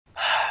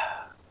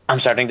I'm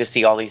starting to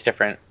see all these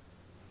different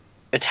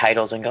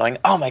titles and going,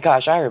 oh my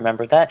gosh, I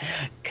remember that.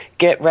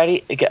 Get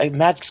ready,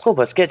 Magic School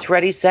Bus gets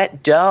ready,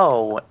 set,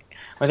 dough.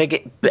 Where they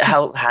get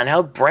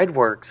how bread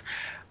works.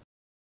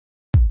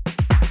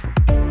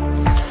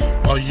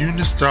 Are you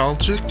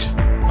nostalgic,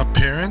 a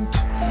parent,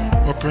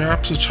 or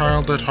perhaps a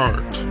child at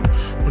heart?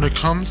 When it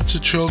comes to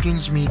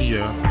children's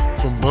media,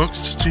 from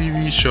books to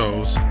TV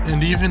shows,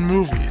 and even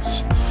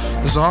movies,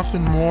 there's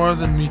often more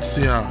than meets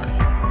the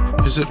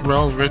eye. Is it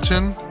well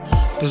written?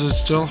 Does it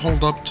still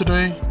hold up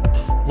today?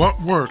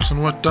 What works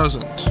and what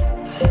doesn't?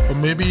 Or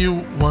maybe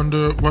you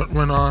wonder what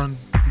went on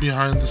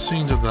behind the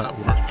scenes of that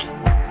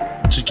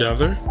work.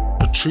 Together,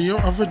 a trio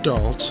of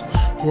adults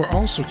who are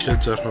also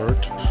kids at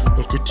heart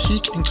will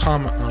critique and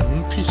comment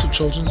on one piece of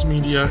children's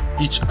media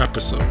each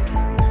episode.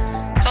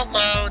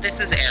 Hello, this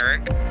is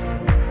Eric.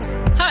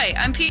 Hi,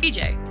 I'm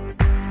PJ.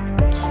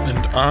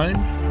 And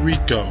I'm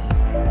Rico.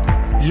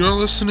 You're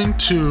listening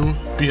to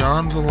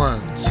Beyond the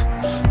Lens,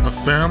 a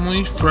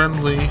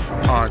family-friendly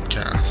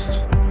podcast.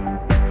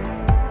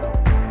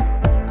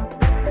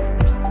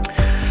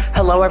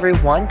 Hello,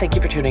 everyone. Thank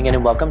you for tuning in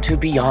and welcome to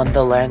Beyond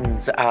the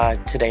Lens.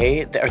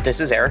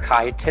 This is Eric.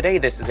 Hi. Today,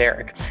 this is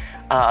Eric.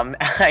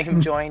 I'm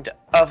joined,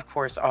 of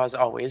course, as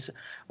always,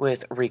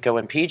 with Rico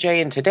and PJ,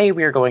 and today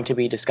we are going to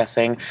be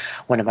discussing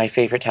one of my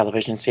favorite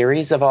television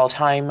series of all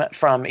time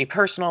from a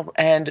personal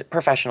and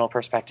professional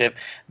perspective,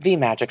 The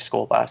Magic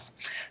School Bus.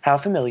 How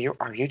familiar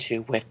are you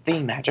two with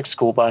The Magic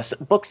School Bus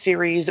book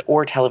series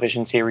or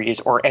television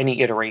series or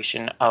any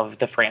iteration of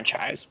the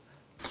franchise?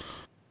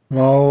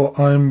 Well,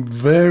 I'm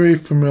very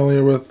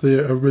familiar with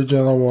the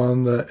original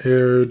one that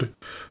aired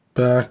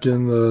back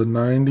in the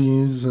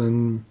 90s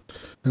and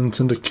in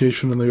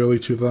syndication in the early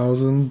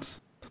 2000s.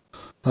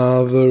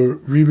 The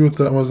reboot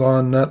that was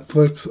on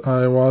Netflix,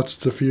 I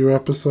watched a few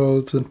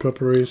episodes in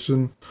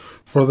preparation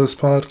for this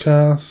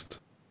podcast.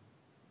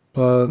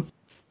 But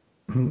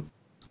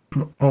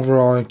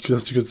overall, I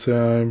guess you could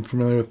say I'm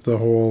familiar with the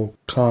whole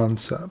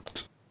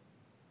concept.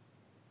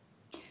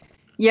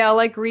 Yeah,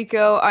 like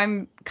Rico,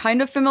 I'm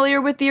kind of familiar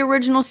with the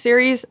original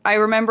series. I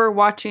remember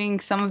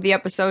watching some of the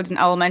episodes in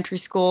elementary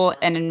school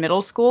and in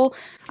middle school.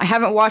 I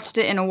haven't watched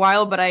it in a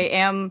while, but I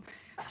am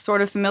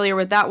sort of familiar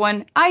with that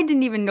one. I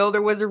didn't even know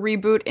there was a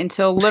reboot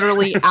until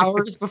literally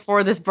hours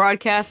before this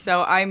broadcast,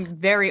 so I'm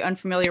very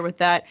unfamiliar with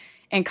that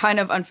and kind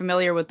of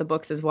unfamiliar with the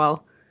books as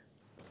well.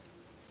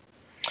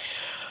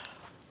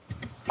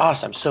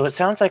 Awesome. So it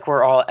sounds like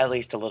we're all at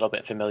least a little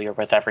bit familiar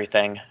with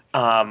everything,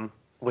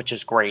 which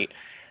is great.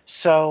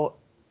 So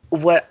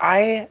what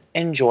I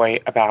enjoy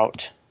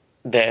about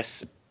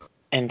this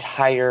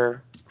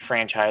entire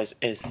franchise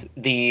is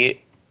the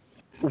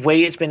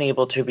way it's been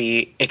able to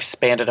be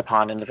expanded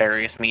upon in the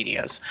various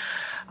medias.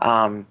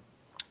 So,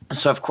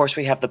 of course,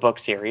 we have the book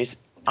series.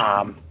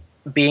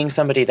 Being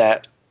somebody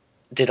that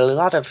did a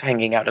lot of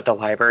hanging out at the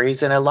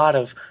libraries and a lot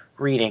of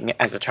reading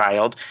as a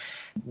child,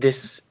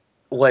 this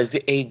was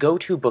a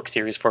go-to book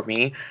series for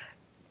me.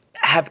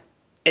 Have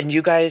any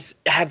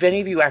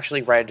of you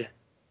actually read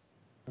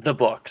the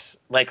books?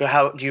 Like,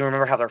 how do you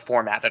remember how they're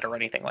formatted or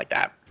anything like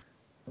that?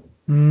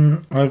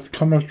 I've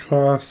come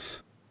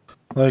across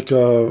like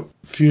a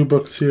few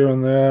books here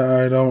and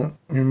there. I don't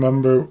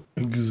remember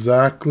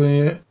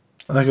exactly.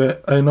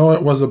 Like, I know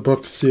it was a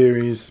book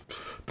series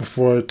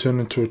before it turned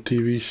into a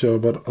TV show,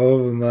 but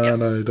other than that,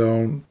 yes. I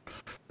don't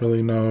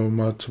really know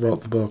much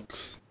about the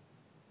books.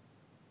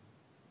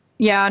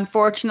 Yeah,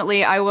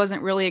 unfortunately, I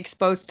wasn't really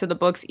exposed to the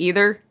books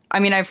either. I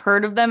mean, I've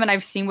heard of them and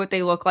I've seen what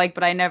they look like,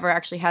 but I never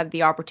actually had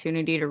the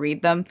opportunity to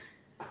read them.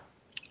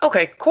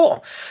 Okay,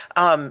 cool.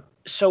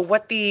 So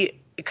what the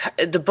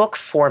book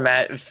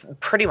format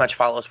pretty much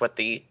follows what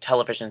the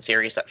television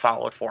series that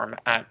followed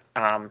format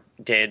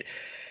did.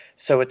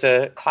 So it's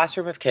a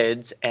classroom of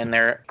kids, and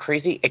their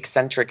crazy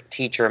eccentric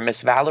teacher,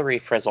 Miss Valerie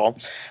Frizzle,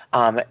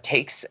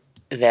 takes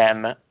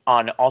them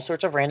on all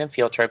sorts of random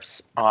field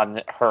trips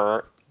on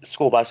her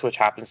school bus, which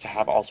happens to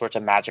have all sorts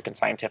of magic and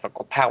scientific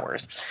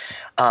powers.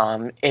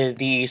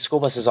 The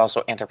school bus is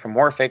also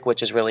anthropomorphic,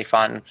 which is really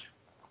fun.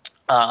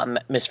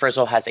 Miss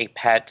Frizzle has a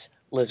pet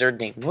lizard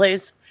named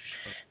Liz.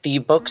 The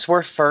books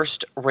were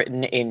first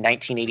written in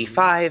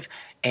 1985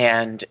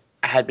 and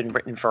had been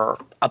written for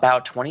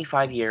about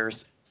 25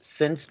 years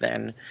since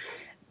then.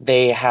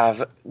 They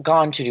have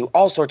gone to do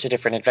all sorts of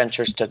different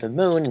adventures to the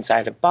moon,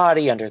 inside a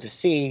body, under the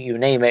sea, you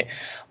name it.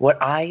 What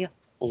I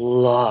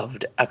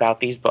loved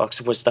about these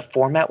books was the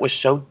format was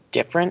so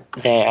different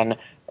than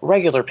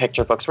regular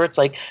picture books where it's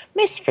like,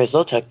 Miss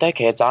Frizzle took the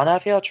kids on a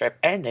field trip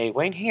and they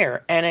went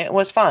here and it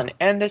was fun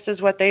and this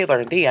is what they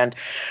learned. The end.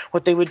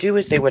 What they would do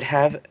is they would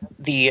have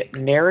the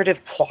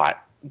narrative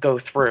plot go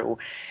through,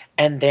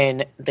 and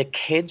then the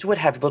kids would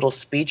have little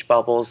speech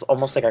bubbles,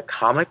 almost like a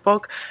comic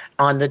book,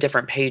 on the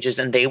different pages,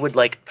 and they would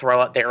like throw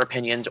out their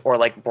opinions or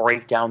like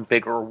break down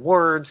bigger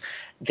words.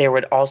 There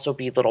would also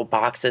be little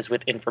boxes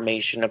with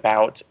information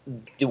about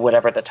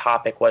whatever the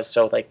topic was.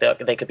 So like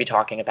they could be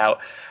talking about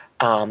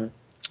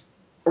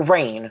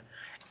rain,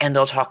 And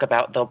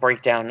they'll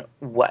break down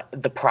what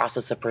the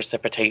process of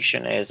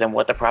precipitation is and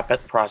what the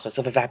process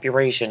of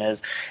evaporation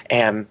is,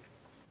 and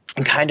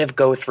kind of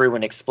go through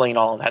and explain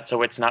all of that.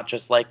 So it's not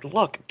just like,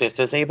 look, this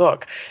is a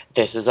book.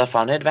 This is a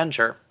fun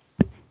adventure.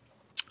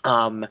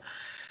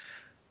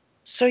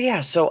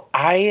 So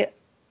I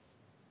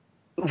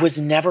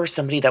was never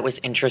somebody that was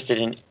interested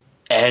in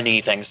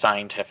anything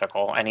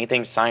scientifical,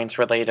 anything science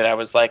related. I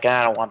was like,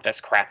 I don't want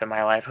this crap in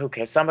my life.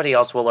 Okay, somebody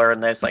else will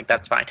learn this. Like,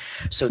 that's fine.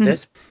 So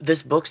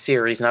this book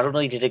series, not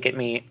only did it get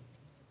me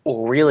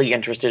really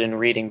interested in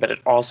reading, but it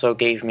also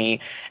gave me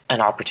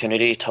an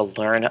opportunity to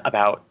learn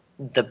about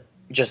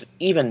just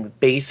even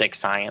basic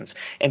science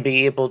and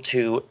be able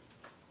to,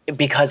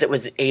 because it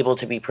was able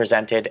to be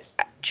presented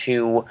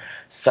to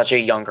such a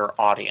younger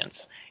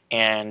audience.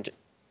 And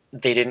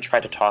they didn't try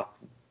to talk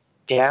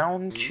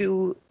down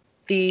to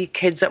the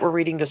kids that were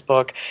reading this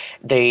book.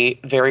 They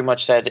very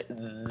much said,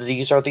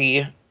 these are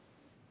the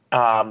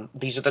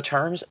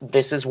terms.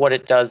 This is what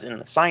it does in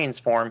the science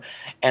form,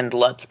 and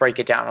let's break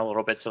it down a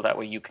little bit so that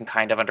way you can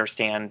kind of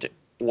understand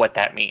what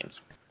that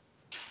means.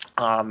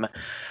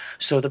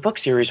 So the book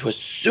series was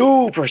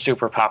super,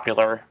 super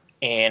popular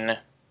in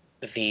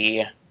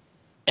the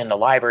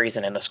libraries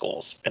and in the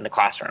schools, in the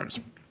classrooms.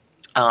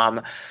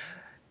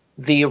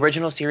 The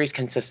original series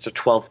consists of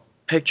 12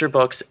 picture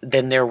books.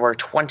 Then there were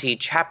 20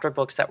 chapter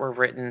books that were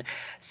written.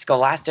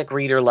 Scholastic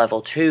Reader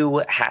Level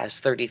 2 has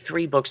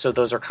 33 books, so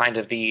those are kind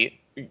of the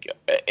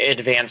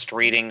advanced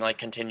reading, like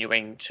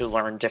continuing to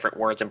learn different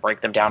words and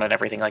break them down and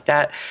everything like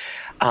that.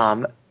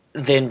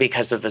 Then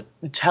because of the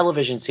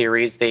television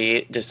series,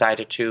 they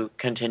decided to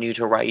continue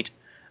to write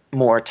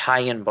more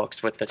tie-in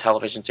books with the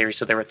television series.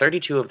 So there were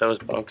 32 of those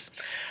books.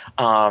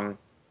 There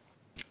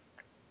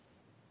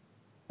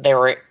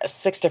were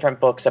 6 different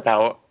books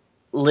about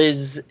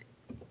Liz,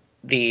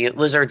 the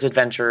lizard's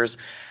adventures.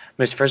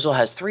 Miss Frizzle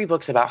has 3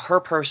 books about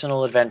her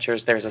personal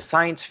adventures. There's a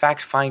science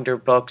fact finder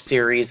book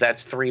series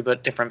that's 3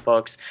 different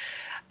books.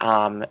 There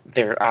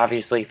are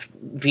obviously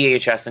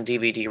VHS and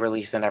DVD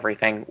release and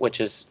everything, which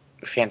is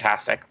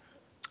fantastic.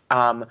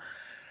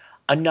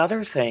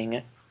 Another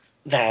thing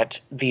that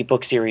the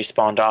book series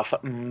spawned off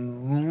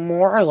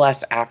more or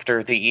less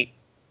after the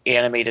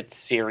animated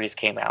series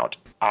came out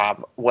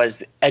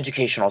was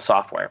educational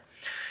software.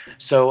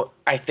 So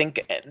I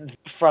think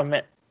from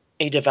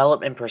a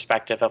development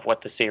perspective of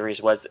what the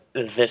series was,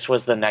 this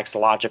was the next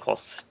logical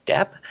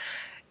step,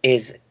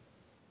 is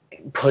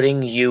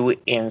putting you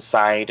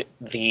inside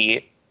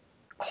the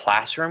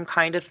classroom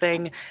kind of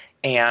thing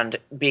and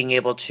being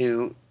able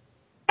to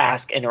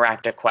ask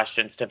interactive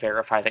questions to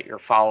verify that you're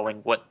following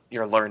what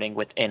you're learning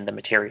within the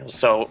materials.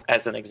 So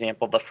as an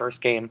example, the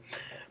first game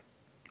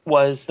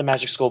was The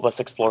Magic School Bus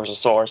Explores the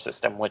Solar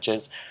System, which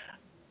is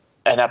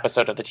an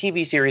episode of the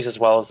TV series as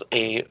well as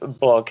a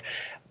book.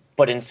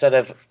 But instead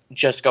of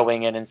just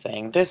going in and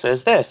saying, this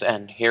is this,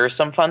 and here are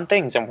some fun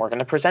things, and we're going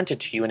to present it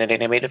to you in an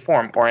animated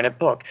form or in a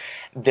book,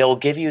 they'll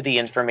give you the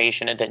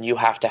information, and then you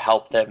have to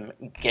help them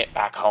get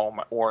back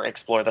home or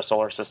explore the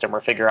solar system or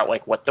figure out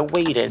like what the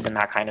weight is and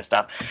that kind of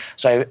stuff.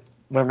 So I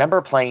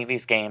remember playing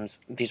these games.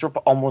 These were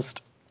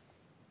almost,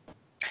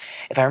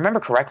 if I remember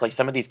correctly,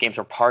 some of these games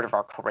were part of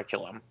our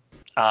curriculum.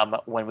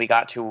 When we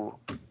got to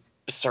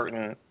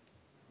certain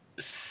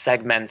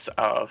segments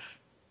of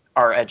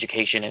our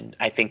education in,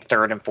 I think,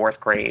 3rd and 4th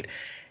grade,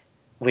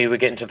 we would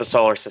get into the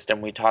solar system.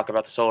 We'd talk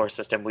about the solar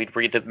system. We'd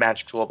read the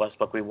Magic School Bus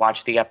book. We'd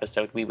watch the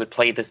episode. We would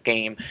play this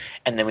game,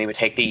 and then we would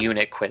take the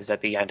unit quiz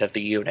at the end of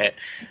the unit.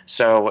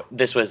 So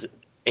this was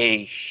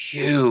a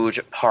huge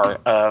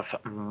part of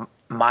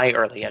my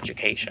early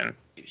education.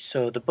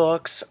 So the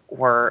books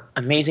were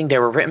amazing. They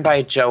were written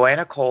by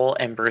Joanna Cole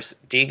and Bruce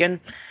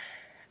Deegan.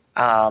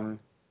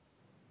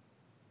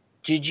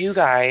 Did you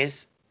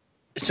guys...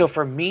 So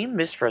for me,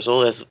 Miss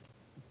Frizzle is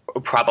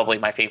probably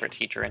my favorite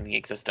teacher in the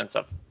existence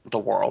of the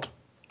world.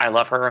 I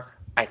love her.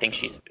 I think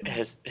she's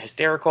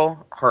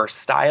hysterical. Her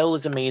style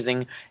is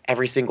amazing.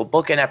 Every single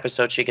book and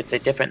episode, she gets a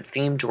different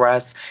themed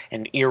dress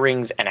and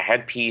earrings and a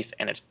headpiece,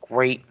 and it's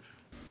great.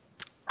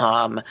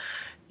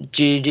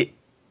 Did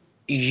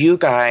you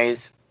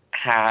guys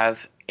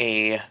have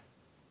a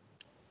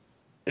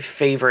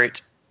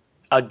favorite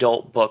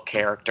adult book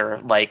character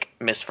like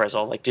Miss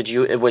Frizzle? Like,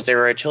 was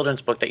there a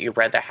children's book that you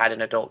read that had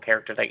an adult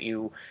character that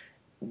you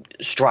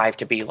strive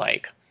to be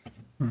like?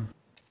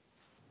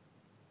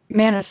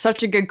 Man, it's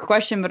such a good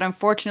question, but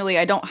unfortunately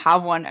I don't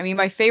have one. I mean,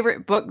 my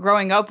favorite book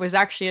growing up was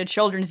actually a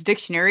children's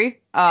dictionary.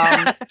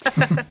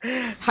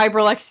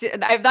 Hyperlexia.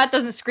 If that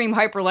doesn't scream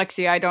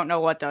hyperlexia, I don't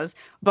know what does.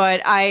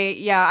 But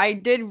I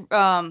did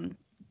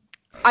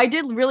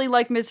really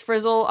like Miss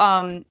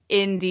Frizzle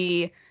in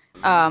the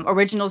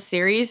original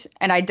series,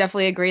 and I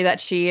definitely agree that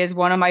she is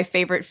one of my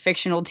favorite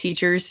fictional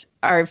teachers,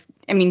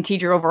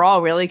 teacher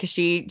overall, really, because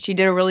she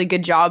did a really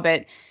good job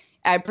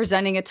at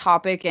presenting a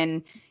topic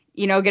and,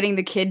 you know, getting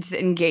the kids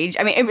engaged.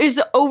 I mean, it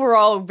was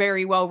overall a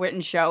very well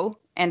written show,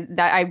 and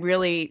that I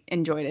really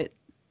enjoyed it.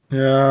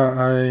 Yeah,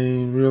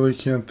 I really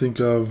can't think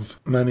of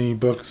many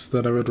books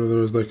that I read where there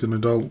was like an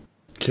adult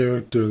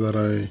character that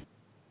I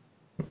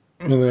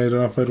really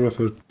identified with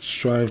or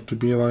strive to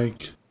be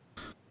like.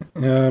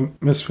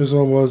 Miss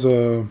Frizzle was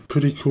a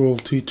pretty cool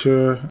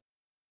teacher.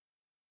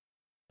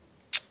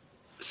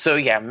 So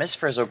yeah, Miss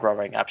Frizzle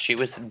growing up, she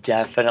was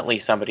definitely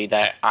somebody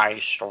that I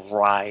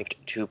strived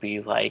to be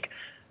like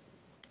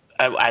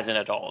as an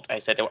adult. I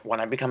said, when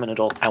I become an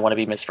adult, I want to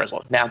be Miss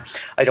Frizzle. Now,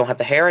 I don't have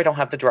the hair, I don't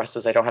have the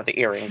dresses, I don't have the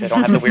earrings, I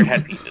don't have the weird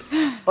headpieces.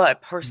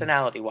 But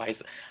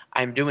personality-wise,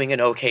 I'm doing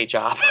an okay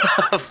job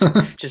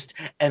of just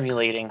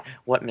emulating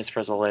what Miss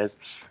Frizzle is.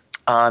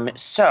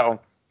 So,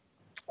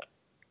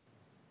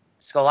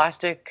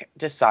 Scholastic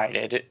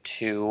decided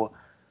to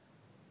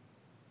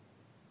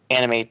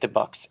animate the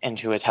books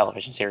into a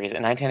television series.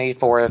 In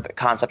 1984, the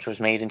concept was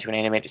made into an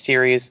animated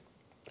series.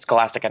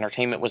 Scholastic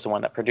Entertainment was the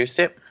one that produced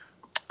it.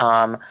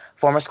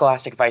 Former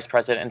Scholastic Vice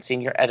President and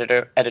Senior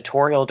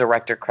Editorial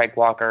Director Craig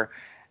Walker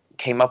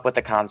came up with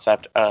the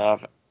concept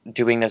of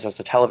doing this as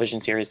a television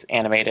series,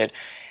 animated.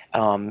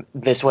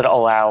 This would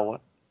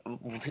allow,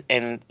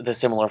 in the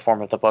similar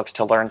form of the books,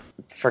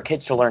 for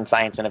kids to learn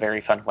science in a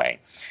very fun way.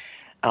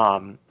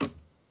 And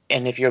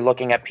if you're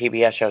looking at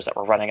PBS shows that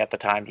were running at the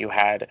time, you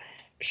had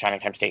Shining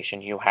Time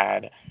Station, you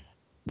had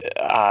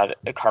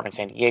Carmen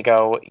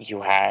Sandiego,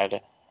 you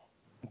had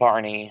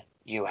Barney,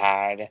 you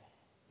had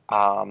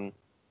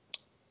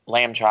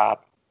Lamb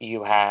Chop,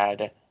 you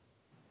had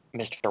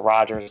Mr.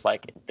 Rogers.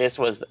 Like, this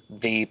was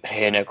the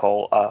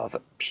pinnacle of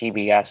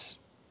PBS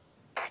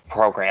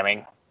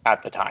programming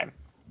at the time.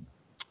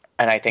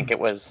 And I think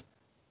it's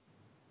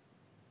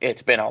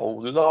been a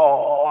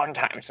long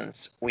time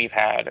since we've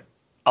had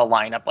a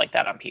lineup like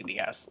that on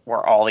PBS,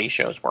 where all these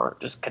shows were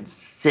just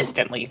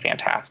consistently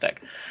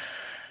fantastic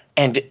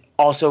and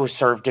also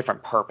served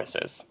different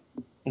purposes.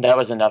 That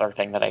was another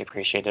thing that I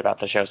appreciated about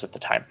the shows at the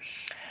time.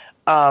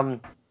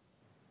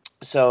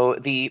 So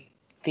the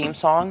theme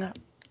song,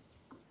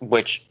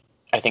 which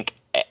I think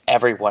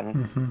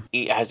everyone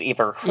has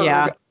either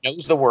heard,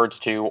 knows the words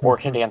to, or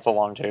can dance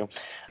along to,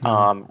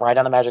 Ride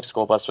on the Magic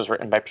School Bus, was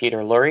written by Peter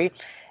Lurie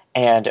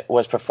and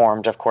was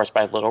performed, of course,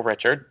 by Little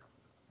Richard.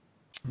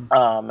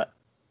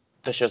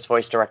 The show's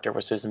voice director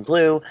was Susan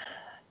Blue.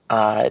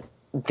 Some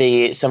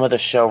of the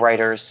show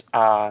writers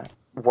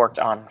worked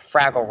on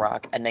Fraggle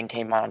Rock and then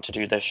came on to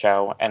do this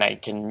show.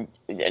 And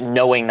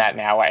knowing that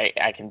now,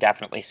 I can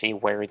definitely see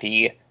where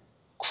the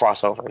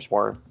crossovers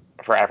were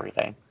for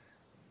everything.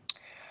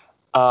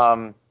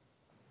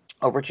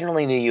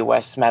 Originally in the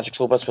U.S., Magic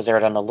School Bus was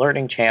aired on the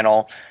Learning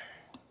Channel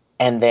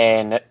and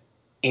then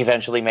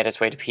eventually made its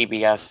way to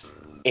PBS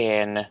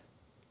in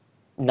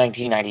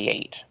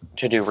 1998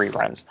 to do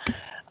reruns.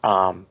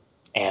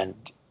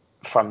 And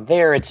from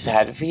there, it's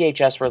had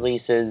VHS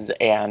releases,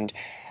 and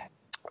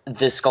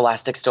the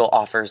Scholastic still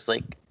offers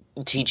like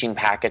teaching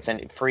packets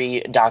and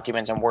free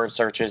documents and word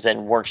searches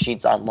and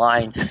worksheets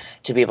online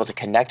to be able to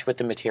connect with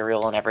the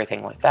material and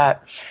everything like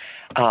that.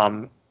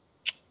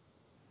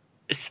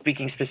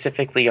 Speaking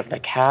specifically of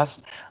the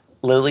cast,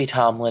 Lily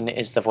Tomlin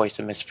is the voice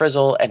of Miss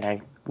Frizzle, and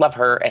I love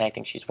her, and I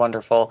think she's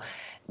wonderful.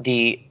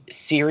 The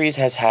series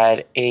has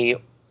had a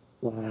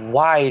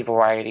wide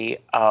variety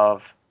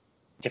of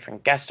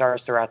different guest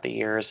stars throughout the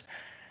years.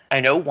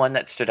 I know one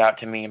that stood out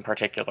to me in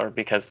particular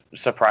because,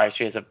 surprise,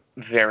 she has a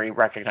very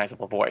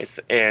recognizable voice,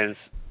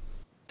 is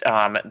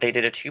they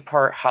did a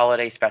 2-part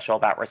holiday special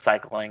about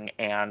recycling,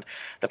 and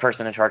the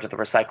person in charge of the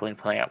recycling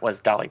plant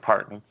was Dolly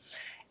Parton.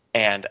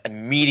 And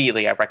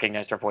immediately I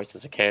recognized her voice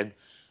as a kid.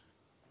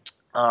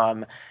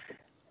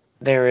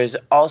 There is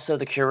also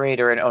the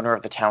curator and owner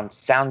of the town's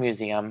sound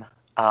museum,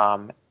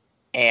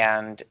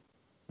 and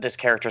this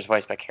character is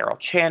voiced by Carol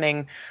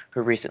Channing,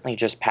 who recently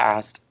just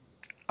passed.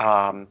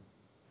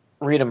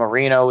 Rita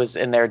Moreno is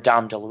in there,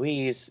 Dom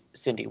DeLuise,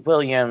 Cindy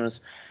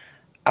Williams.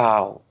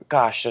 Oh,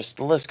 gosh, just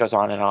the list goes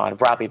on and on.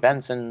 Robbie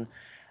Benson.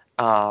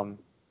 Oh,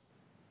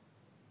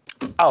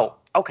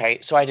 okay,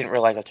 so I didn't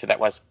realize that's who that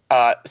was.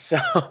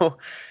 So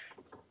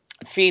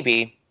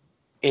Phoebe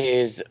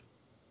is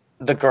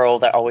the girl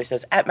that always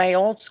says, at my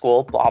old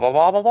school, blah, blah,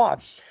 blah, blah, blah.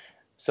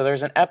 So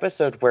there's an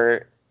episode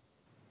where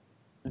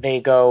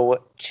they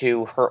go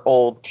to her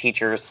old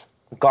teacher's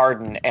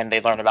garden and they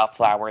learn about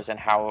flowers and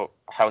how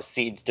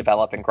seeds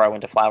develop and grow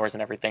into flowers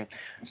and everything.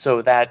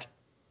 So that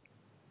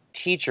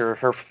teacher,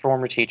 her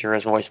former teacher,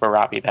 is voiced by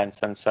Robbie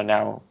Benson. So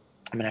now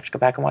I'm going to have to go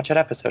back and watch that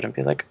episode and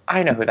be like,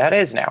 I know who that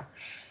is now.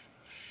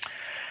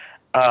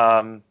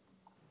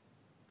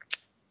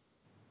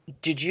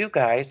 Did you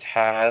guys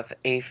have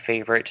a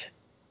favorite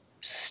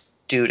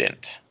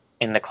student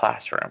in the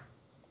classroom?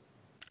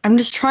 I'm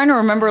just trying to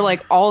remember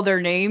like all their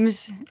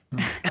names.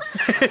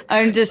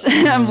 I'm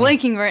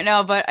blanking right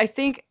now, but I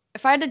think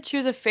if I had to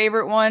choose a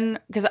favorite one,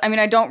 because I mean,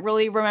 I don't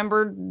really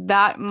remember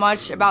that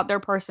much about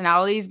their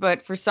personalities,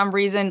 but for some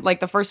reason,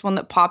 like the first one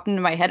that popped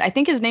into my head, I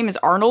think his name is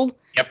Arnold.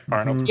 Yep,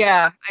 Arnold.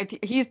 Yeah,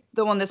 he's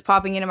the one that's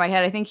popping into my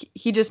head. I think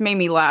he just made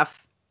me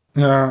laugh.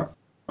 Yeah,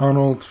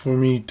 Arnold for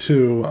me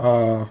too.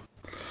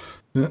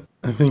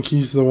 I think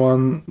he's the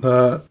one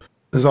that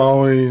is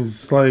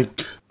always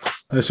like,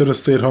 I should have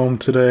stayed home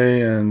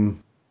today,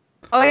 and...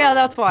 Oh, yeah,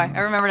 that's why.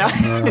 I remember now.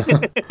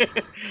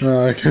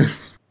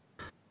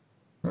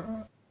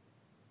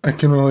 I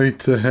can relate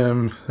to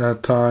him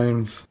at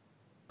times.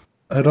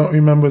 I don't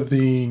remember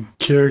the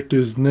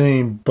character's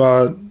name,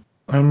 but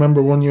I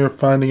remember one year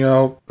finding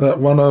out that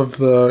one of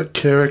the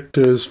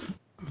characters,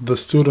 the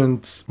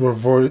students,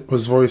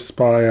 was voiced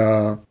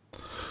by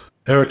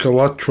Eric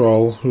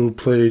Scherer, who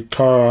played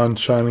Kara on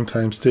Shining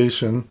Time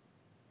Station.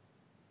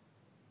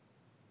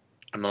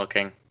 I'm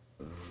looking.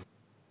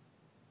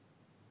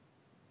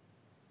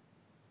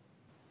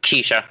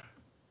 Keisha.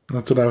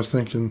 That's what I was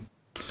thinking.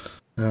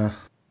 Yeah.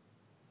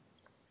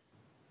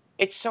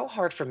 It's so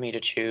hard for me to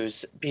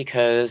choose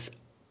because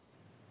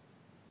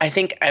I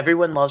think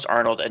everyone loves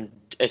Arnold, and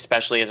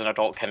especially as an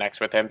adult connects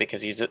with him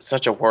because he's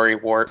such a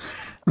worrywart.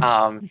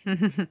 I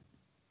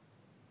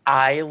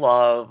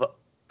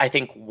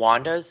think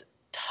Wanda's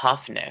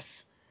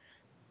toughness,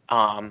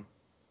 I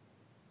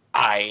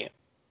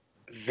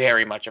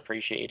very much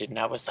appreciated, and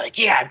I was like,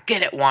 yeah,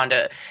 get it,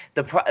 Wanda.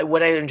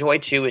 What I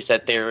enjoyed too is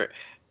that their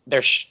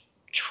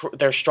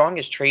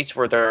strongest traits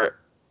were their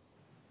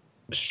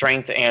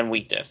strength and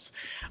weakness.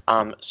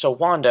 So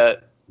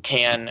Wanda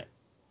can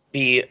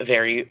be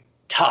very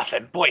tough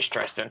and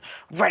boisterous and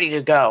ready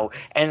to go,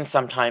 and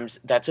sometimes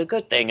that's a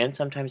good thing, and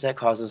sometimes that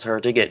causes her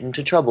to get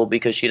into trouble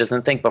because she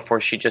doesn't think before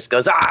she just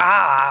goes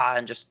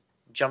and just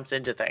jumps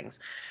into things.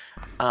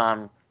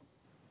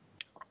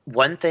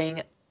 One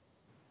thing,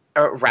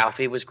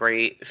 Ralphie was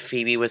great,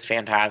 Phoebe was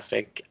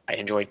fantastic, I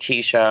enjoyed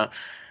Keisha,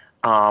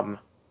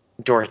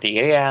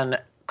 Dorothy Ann.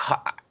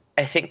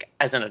 I think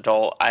as an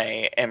adult,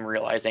 I am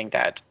realizing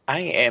that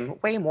I am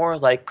way more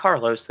like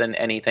Carlos than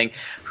anything,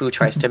 who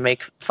tries to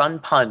make fun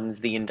puns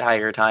the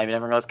entire time. And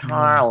everyone goes,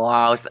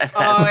 Carlos.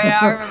 Oh, yeah,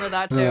 I remember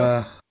that too.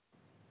 Yeah.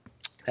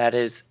 That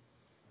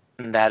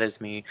is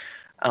me.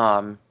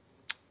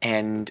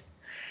 And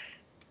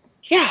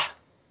yeah,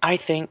 I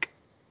think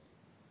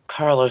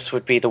Carlos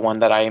would be the one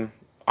that I'm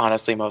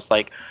honestly most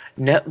like.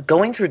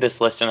 Going through this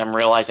list, and I'm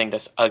realizing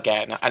this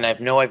again, and I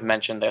know I've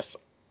mentioned this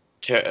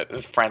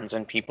to friends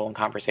and people in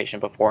conversation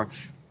before,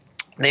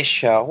 this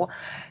show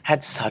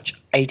had such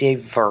a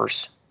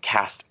diverse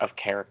cast of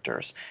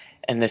characters,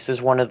 and this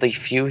is one of the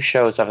few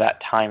shows of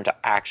that time to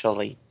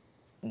actually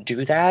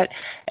do that.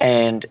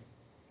 And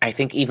I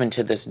think even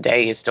to this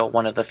day is still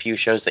one of the few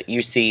shows that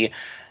you see.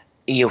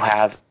 You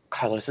have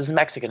Carlos is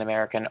Mexican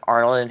American,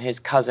 Arnold and his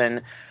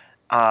cousin,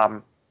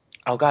 oh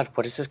god,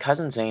 what is his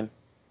cousin's name?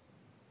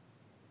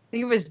 I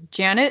think it was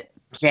Janet.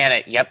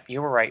 Yep,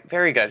 you were right,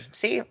 very good.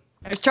 See,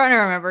 I was trying to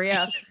remember,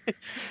 yeah.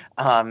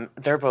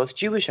 They're both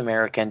Jewish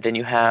American. Then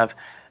you have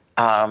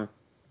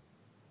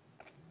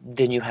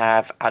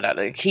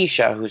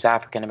Keisha, who's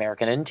African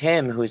American, and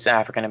Tim, who's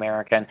African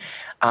American.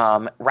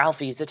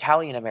 Ralphie's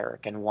Italian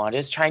American.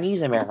 Wanda's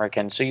Chinese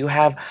American. So you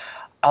have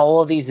all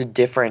of these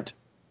different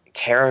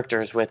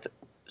characters with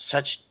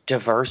such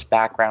diverse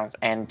backgrounds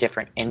and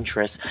different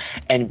interests,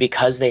 and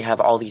because they have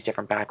all these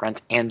different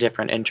backgrounds and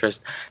different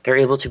interests, they're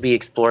able to be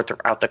explored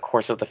throughout the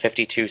course of the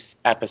 52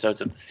 episodes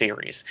of the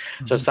series.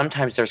 Mm-hmm. So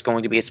sometimes there's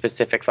going to be a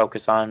specific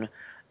focus on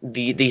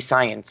the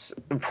science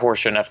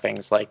portion of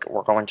things, like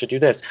we're going to do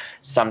this.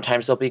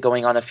 Sometimes they'll be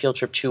going on a field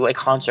trip to a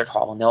concert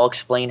hall, and they'll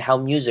explain how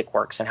music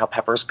works and how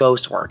Pepper's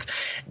ghost works.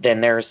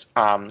 Then there's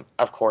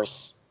of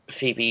course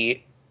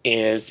Phoebe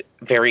is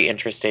very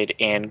interested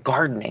in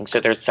gardening.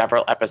 So there's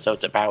several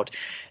episodes about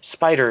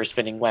spiders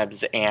spinning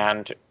webs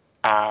and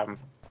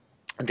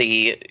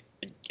the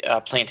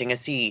planting a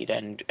seed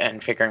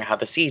and figuring out how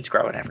the seeds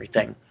grow and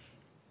everything.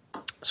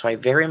 So I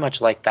very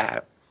much like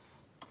that.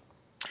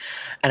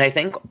 And I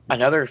think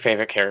another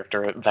favorite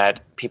character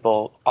that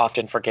people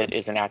often forget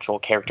is an actual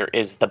character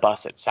is the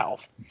bus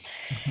itself.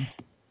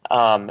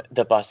 Mm-hmm.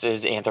 The bus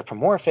is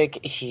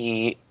anthropomorphic.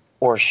 He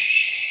or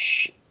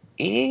she...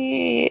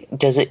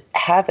 Does it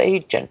have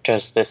a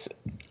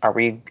are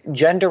we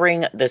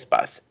gendering this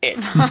bus? It.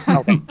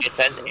 Okay, it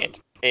says it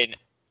in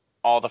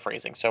all the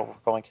phrasing, so we're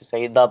going to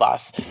say the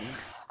bus.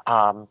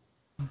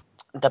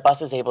 The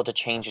bus is able to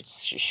change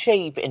its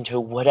shape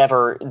into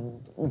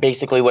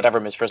basically whatever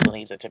Miss Frizzle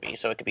needs it to be.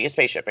 So it could be a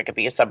spaceship, it could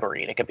be a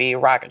submarine, it could be a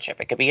rocket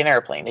ship, it could be an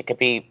airplane, it could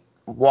be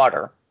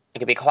water, it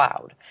could be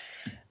cloud,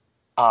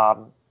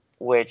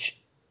 which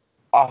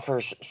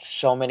offers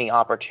so many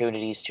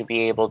opportunities to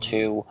be able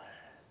to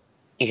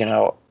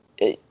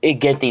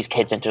get these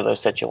kids into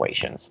those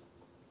situations.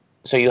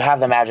 So you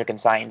have the magic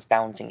and science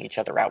balancing each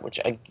other out, which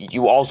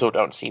you also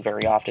don't see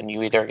very often.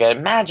 You either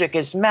get magic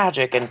is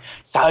magic and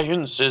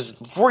science is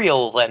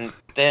real, and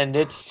then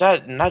it's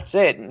set and that's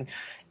it. And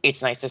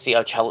it's nice to see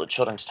a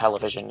children's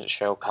television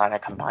show kind of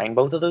combine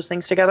both of those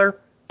things together.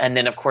 And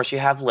then, of course, you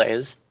have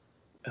Liz,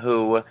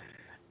 who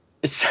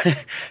is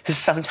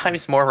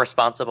sometimes more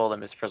responsible than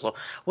Miss Frizzle.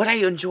 What I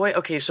enjoy...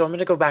 Okay, so I'm going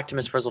to go back to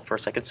Miss Frizzle for a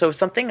second. So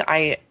something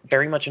I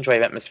very much enjoy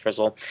about Miss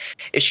Frizzle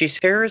is she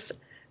shares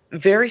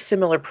very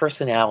similar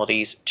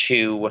personalities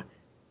to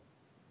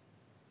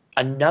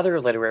another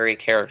literary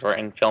character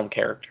and film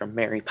character,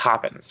 Mary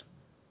Poppins.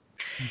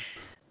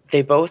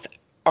 They both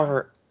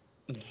are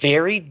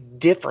very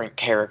different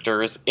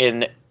characters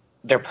in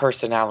their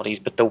personalities,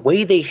 but the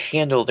way they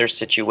handle their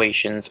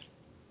situations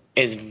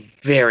is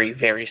very,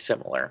 very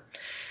similar.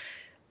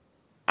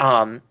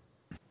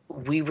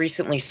 We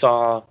recently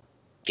saw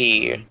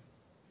the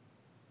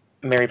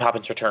Mary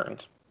Poppins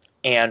Returns,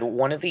 and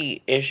one of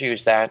the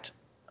issues that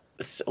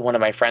one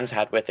of my friends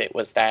had with it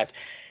was that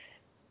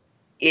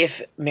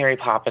if Mary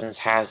Poppins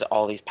has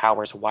all these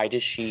powers, why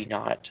does she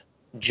not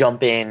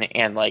jump in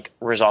and like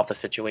resolve the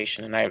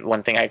situation? And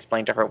one thing I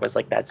explained to her was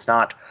like, that's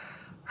not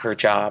her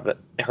job.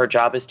 Her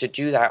job is to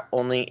do that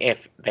only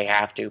if they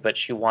have to, but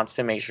she wants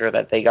to make sure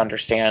that they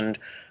understand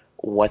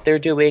what they're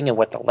doing and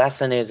what the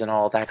lesson is and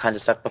all that kind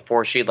of stuff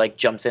before she like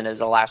jumps in as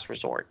a last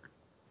resort.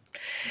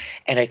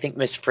 And I think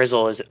Miss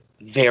Frizzle is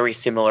very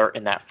similar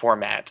in that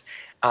format.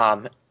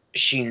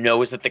 She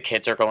knows that the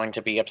kids are going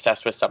to be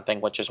obsessed with something,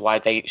 which is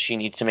why she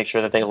needs to make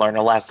sure that they learn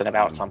a lesson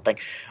about something.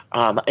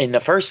 In the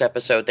first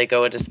episode, they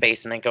go into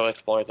space and they go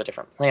explore the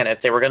different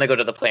planets. They were going to go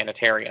to the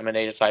planetarium, and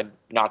they decide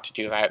not to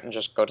do that and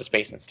just go to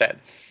space instead.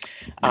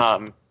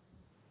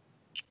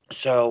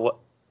 So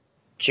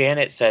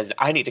Janet says,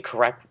 I need to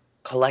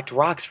collect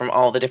rocks from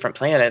all the different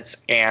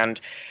planets.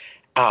 And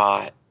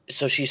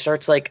so she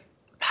starts like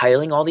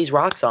piling all these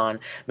rocks on.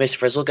 Miss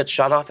Frizzle gets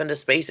shot off into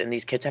space, and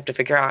these kids have to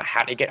figure out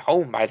how to get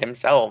home by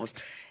themselves.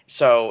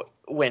 So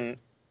when,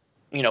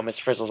 Miss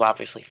Frizzle's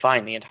obviously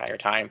fine the entire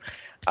time,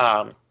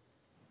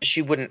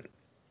 she wouldn't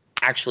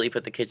actually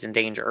put the kids in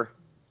danger.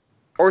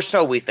 Or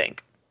so we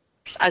think.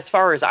 As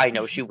far as I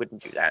know, she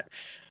wouldn't do that.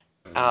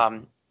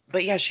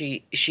 But yeah,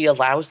 she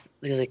allows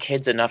the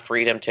kids enough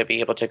freedom to be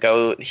able to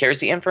go, here's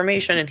the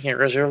information and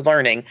here's your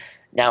learning.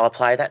 Now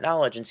apply that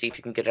knowledge and see if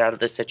you can get it out of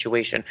this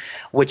situation,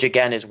 which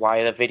again is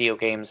why the video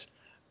games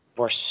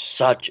were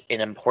such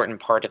an important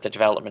part of the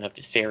development of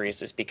the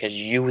series, is because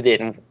you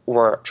then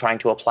were trying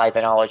to apply the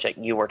knowledge that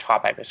you were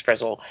taught by Miss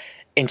Frizzle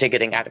into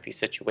getting out of these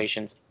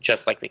situations,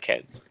 just like the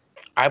kids.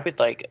 I would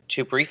like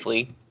to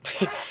briefly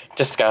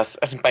discuss,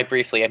 and by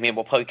briefly, I mean,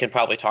 we can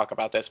probably talk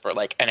about this for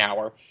like an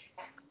hour.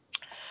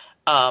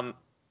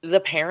 The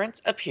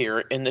parents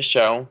appear in the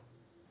show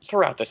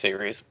throughout the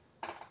series.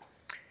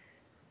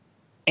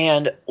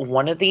 And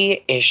one of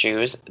the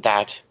issues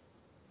that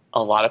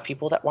a lot of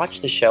people that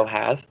watch the show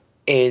have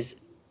is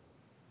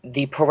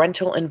the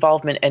parental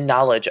involvement and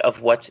knowledge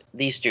of what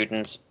these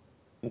students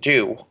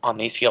do on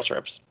these field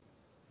trips.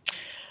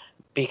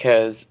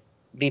 Because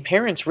the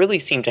parents really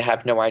seem to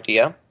have no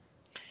idea.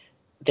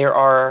 There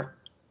are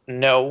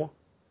no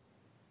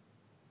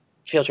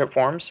field trip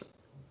forms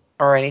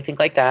or anything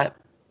like that.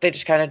 They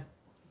just kind of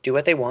do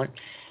what they want.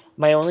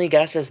 My only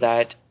guess is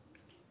that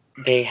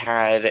they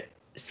had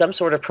some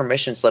sort of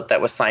permission slip that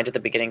was signed at the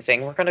beginning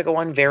saying, we're going to go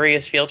on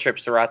various field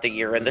trips throughout the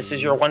year, and this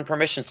is your one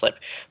permission slip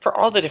for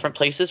all the different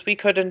places we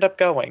could end up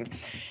going.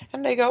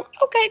 And they go,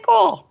 okay,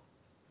 cool.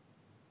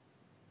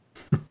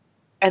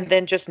 And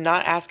then just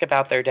not ask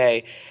about their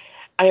day.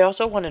 I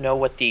also want to know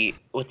what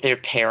their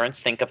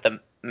parents think of the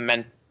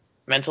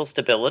mental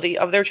stability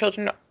of their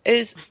children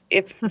is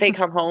if they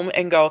come home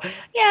and go,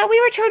 yeah, we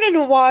were turned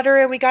into water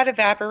and we got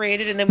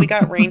evaporated and then we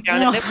got rained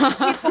down and then we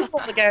come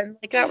home again.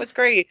 Like, that was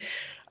great.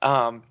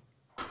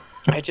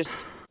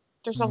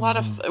 There's a lot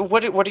of,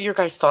 what are your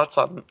guys' thoughts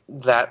on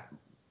that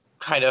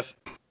kind of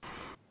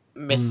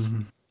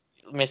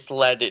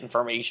misled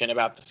information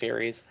about the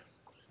series?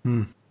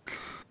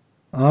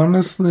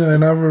 Honestly, I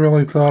never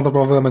really thought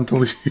about that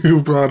until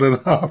you brought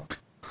it up.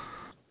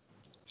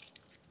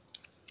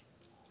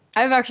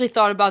 I've actually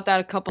thought about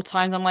that a couple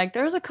times. I'm like,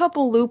 there's a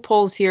couple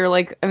loopholes here.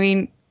 Like, I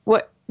mean,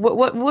 what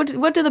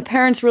do the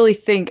parents really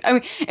think? I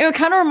mean, it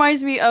kind of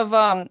reminds me of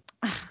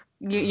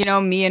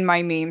me and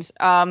my memes.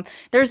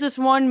 There's this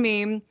one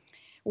meme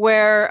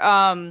where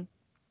I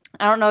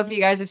don't know if you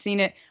guys have seen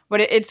it,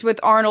 but it's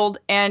with Arnold,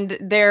 and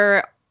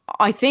they're,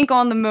 I think,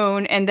 on the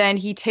moon, and then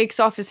he takes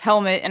off his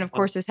helmet, and of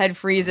course his head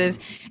freezes,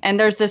 and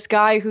there's this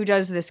guy who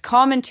does this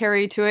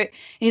commentary to it,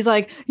 and he's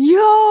like,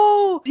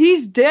 yo,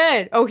 he's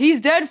dead. Oh, he's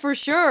dead for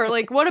sure.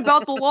 Like, what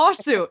about the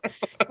lawsuit?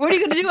 What are you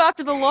going to do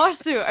after the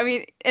lawsuit? I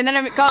mean, and then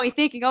it got me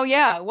thinking, oh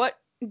yeah, what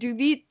do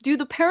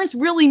the parents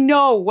really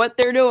know what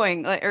they're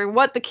doing, or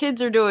what the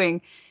kids are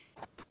doing?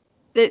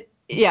 That,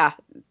 yeah,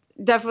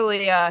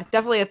 definitely a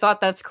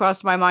thought that's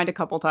crossed my mind a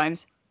couple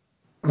times.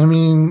 I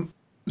mean,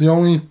 the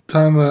only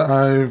time that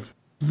I've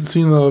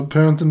seen the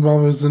parent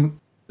involvement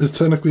is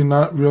technically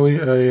not really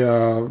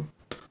at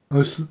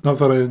least not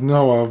that I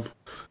know of.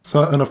 It's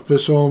not an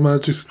official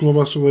Magic School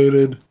Bus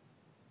related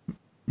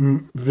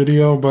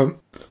video, but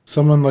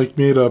someone like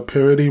made a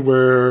parody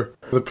where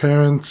the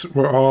parents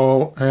were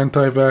all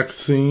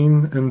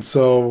anti-vaccine, and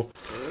so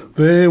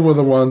they were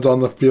the ones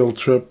on the field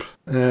trip,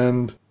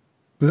 and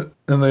they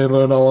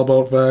learned all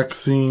about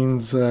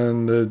vaccines,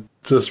 and it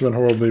just went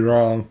horribly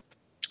wrong.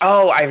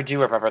 Oh, I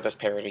do remember this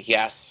parody,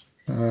 yes.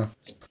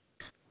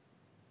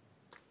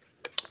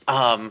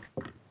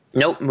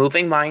 Nope,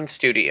 Moving Mind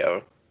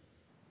Studio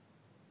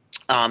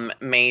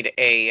made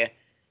a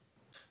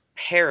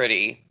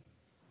parody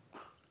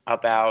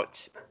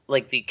about,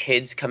 like, the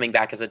kids coming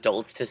back as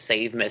adults to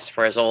save Miss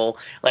Frizzle.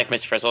 Like,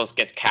 Miss Frizzle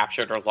gets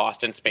captured or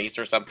lost in space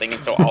or something,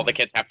 and so all the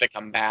kids have to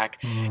come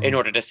back in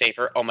order to save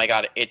her. Oh my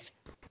god,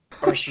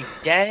 or is she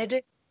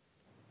dead?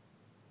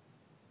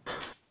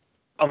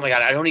 oh my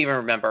God, I don't even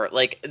remember.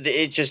 Like,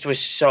 it just was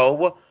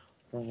so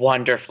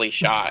wonderfully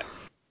shot.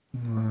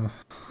 I'm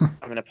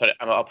gonna put it.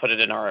 I'll put it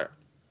in our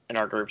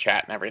group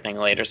chat and everything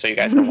later, so you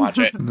guys can watch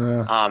it.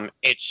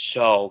 It's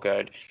so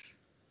good.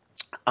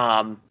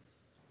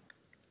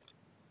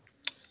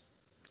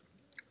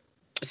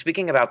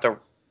 Speaking about the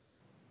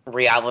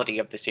reality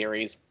of the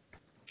series,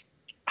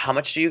 how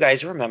much do you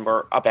guys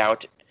remember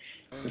about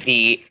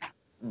the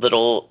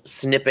little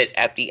snippet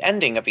at the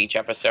ending of each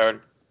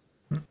episode?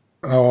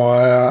 Oh,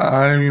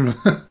 I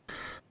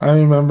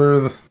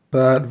remember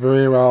that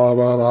very well,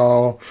 about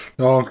how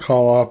they all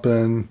call up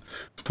and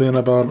explain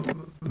about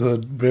the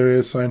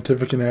various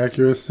scientific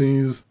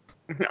inaccuracies.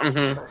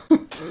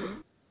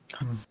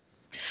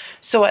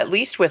 So at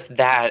least with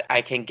that,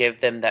 I can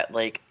give them that,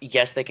 like,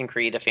 yes, they can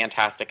create a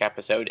fantastic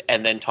episode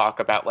and then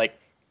talk about, like,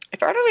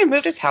 if Arnold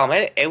removed his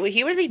helmet,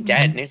 he would be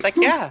dead. And he's like,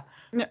 yeah,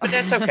 but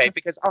that's okay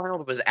because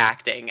Arnold was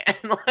acting. And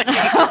like,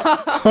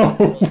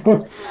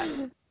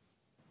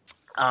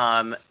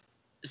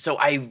 so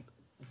I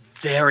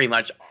very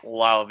much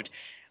loved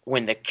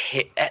when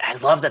I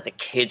love that the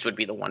kids would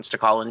be the ones to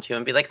call into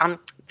and be like,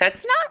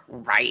 that's not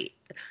right.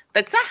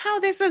 That's not how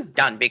this is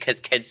done, because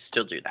kids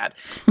still do that.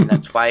 And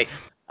that's why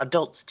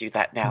adults do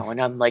that now.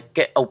 And I'm like,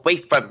 get away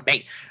from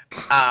me.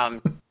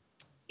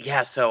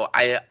 Yeah, so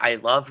I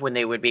love when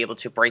they would be able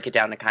to break it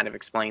down and kind of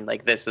explain,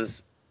 like, this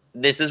is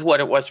what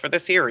it was for the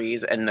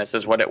series, and this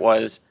is what it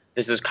was.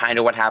 This is kind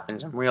of what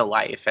happens in real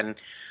life, and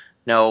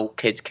no,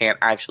 kids can't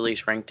actually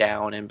shrink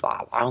down and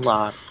blah, blah,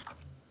 blah.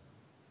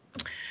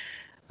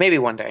 Maybe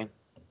one day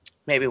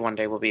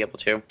we'll be able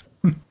to.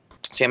 So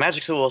yeah,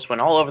 Magic Schools went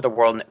all over the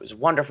world, and it was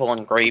wonderful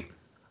and great.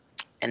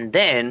 And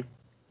then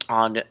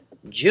on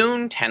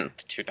June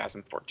 10th,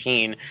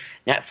 2014,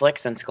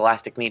 Netflix and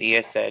Scholastic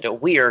Media said,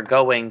 we are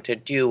going to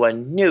do a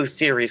new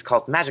series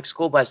called Magic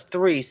School Bus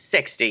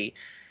 360.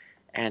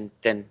 And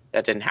then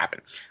that didn't happen.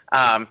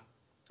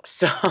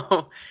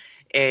 So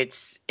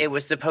it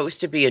was supposed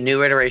to be a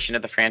new iteration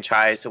of the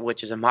franchise,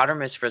 which is a modern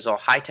Miss Frizzle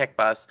high-tech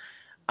bus.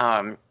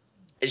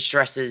 It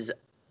stresses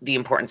the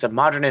importance of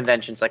modern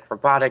inventions like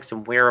robotics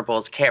and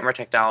wearables, camera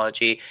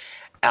technology,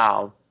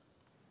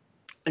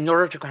 in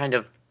order to kind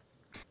of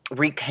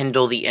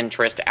rekindle the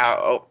interest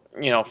out,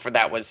 for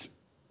that was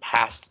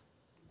past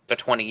the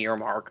 20-year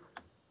mark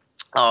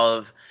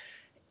of,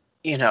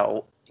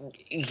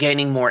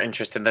 gaining more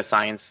interest in the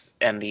science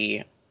and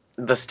the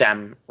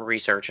STEM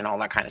research and all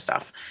that kind of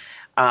stuff.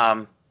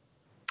 I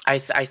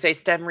say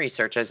STEM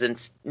research as in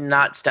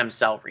not stem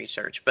cell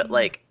research, but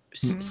like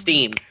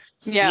STEAM.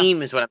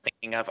 STEAM is what I'm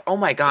thinking of. Oh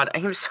my God, I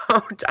am so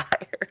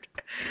tired.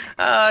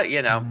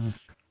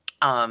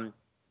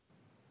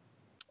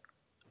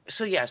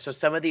 So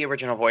some of the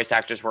original voice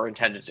actors were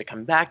intended to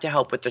come back to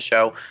help with the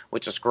show,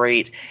 which is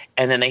great.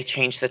 And then they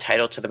changed the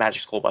title to The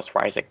Magic School Bus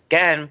Rise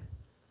again.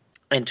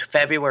 In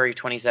February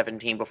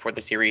 2017, before the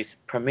series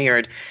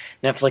premiered,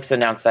 Netflix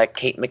announced that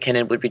Kate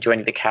McKinnon would be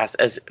joining the cast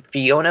as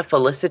Fiona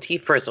Felicity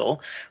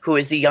Frizzle, who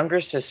is the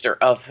younger sister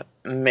of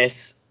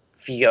Miss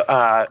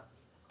God,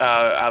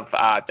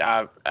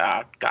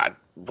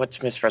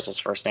 what's Miss Frizzle's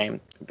first name?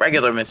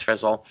 Regular Miss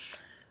Frizzle.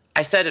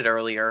 I said it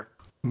earlier.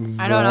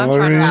 I don't know. I'm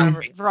trying to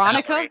remember.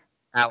 Veronica?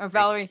 Or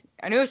Valerie?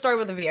 I knew it started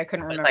with a V. I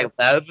couldn't remember.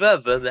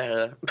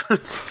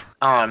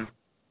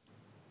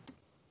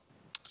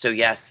 So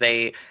yes,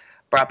 they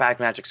brought back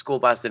Magic School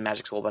Bus and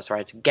Magic School Bus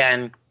Rides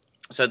again.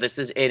 So this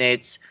is in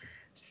its,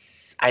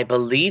 I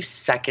believe,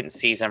 second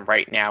season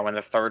right now, and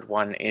the third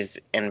one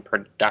is in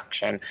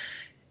production.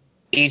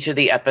 Each of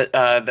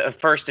the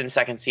first and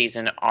second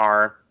season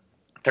are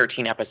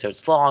 13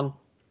 episodes long.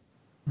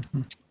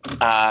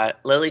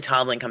 Lily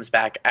Tomlin comes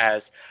back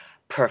as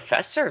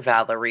Professor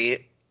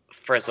Valerie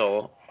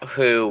Frizzle,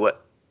 who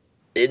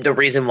the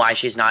reason why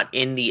she's not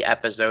in the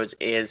episodes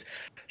is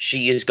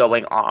she is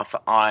going off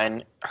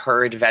on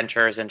her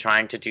adventures and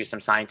trying to do some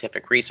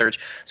scientific research.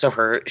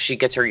 So she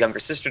gets her younger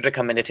sister to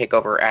come in to take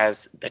over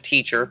as the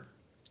teacher.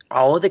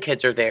 All of the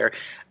kids are there.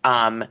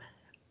 I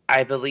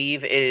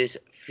believe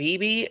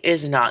Phoebe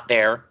is not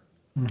there.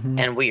 Mm-hmm.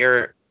 And we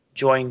are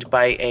joined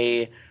by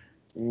a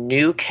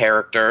new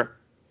character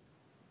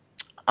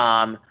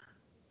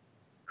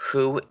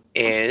who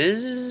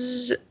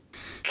is,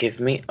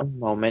 give me a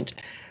moment,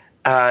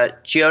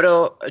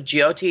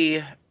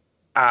 Jyoti,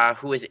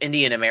 who is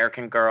Indian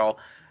American girl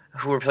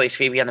who replaced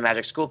Phoebe on the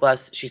Magic School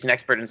Bus. She's an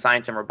expert in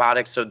science and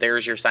robotics, so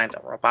there's your science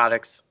and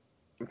robotics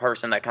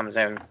person that comes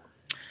in.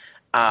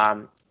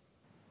 And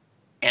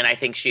I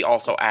think she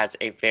also adds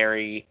a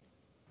very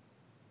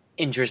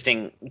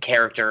interesting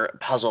character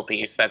puzzle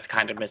piece that's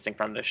kind of missing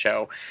from the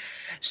show.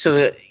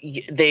 So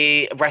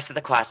the rest of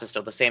the class is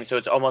still the same. So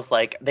it's almost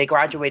like they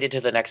graduated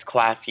to the next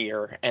class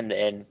year, and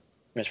then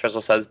Miss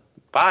Frizzle says,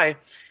 bye.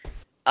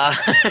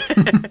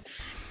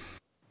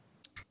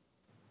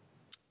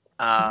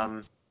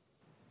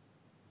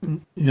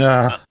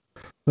 Yeah,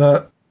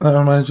 that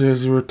reminds me,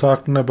 as you were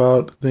talking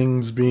about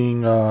things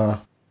being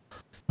real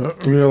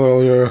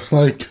earlier,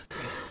 like,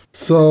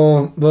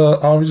 so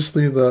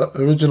obviously the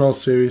original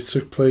series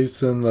took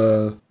place in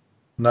the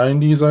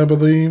 90s, I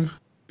believe.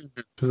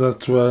 because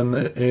that's when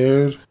it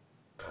aired.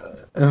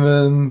 And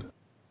then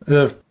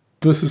if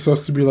this is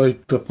supposed to be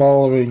like the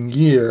following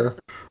year,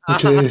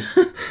 okay,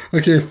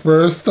 okay,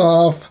 first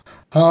off,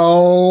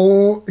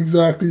 how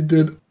exactly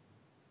did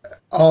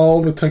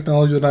all the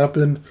technology that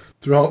happened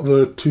throughout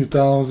the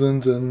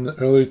 2000s and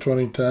early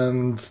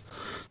 2010s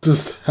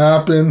just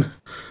happen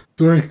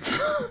during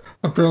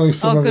apparently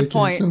summer good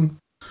vacation? point.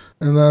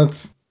 And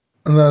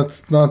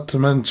that's not to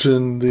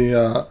mention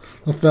the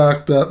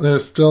fact that they're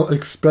still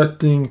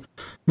expecting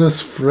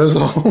Miss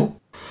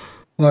Frizzle.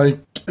 Like,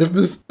 if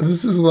this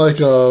is like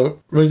a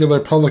regular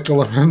public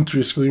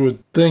elementary school, you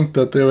would think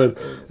that they would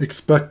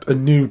expect a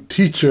new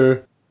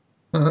teacher,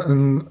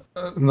 and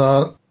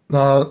not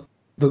that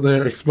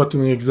they're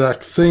expecting the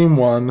exact same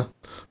one.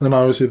 Then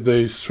obviously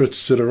they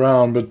switched it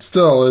around, but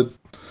still,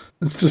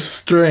 it's just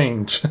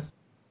strange.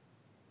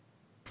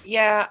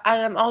 Yeah,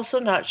 and I'm also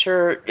not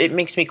sure. It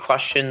makes me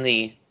question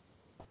the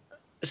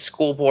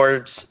school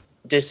board's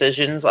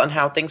decisions on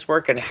how things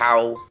work and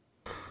how,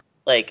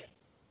 like,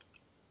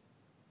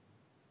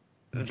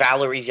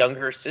 Valerie's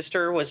younger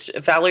sister was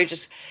Valerie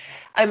just.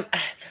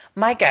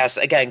 My guess,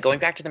 again, going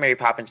back to the Mary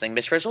Poppins thing,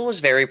 Miss Frizzle was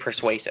very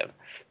persuasive.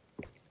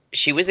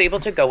 She was able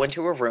to go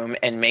into a room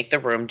and make the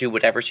room do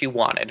whatever she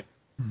wanted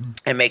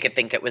and make it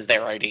think it was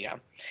their idea.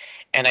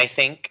 And I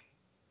think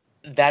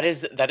that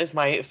is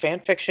my fan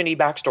fiction-y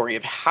backstory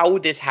of how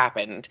this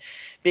happened,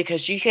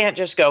 because you can't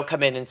just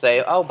come in and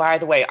say, oh, by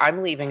the way,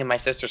 I'm leaving and my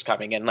sister's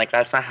coming in. Like,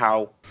 that's not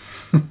how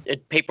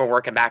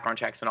paperwork and background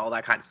checks and all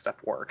that kind of stuff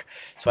work.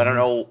 So I don't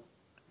know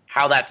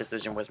how that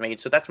decision was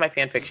made. So that's my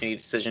fan fiction-y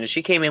decision.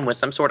 She came in with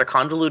some sort of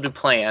convoluted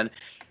plan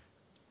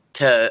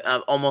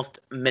to almost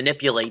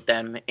manipulate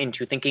them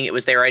into thinking it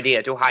was their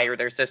idea to hire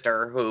their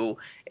sister, who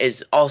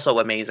is also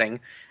amazing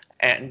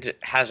and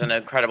has an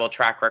incredible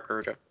track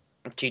record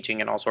of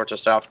teaching and all sorts of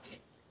stuff.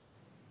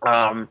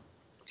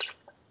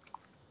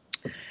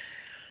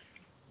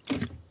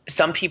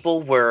 Some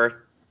people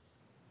were...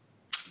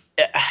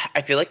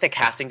 I feel like the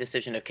casting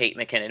decision of Kate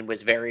McKinnon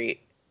was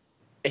very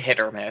hit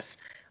or miss.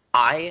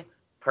 I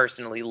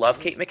personally love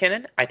Kate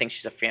McKinnon. I think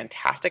she's a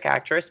fantastic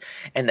actress.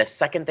 And the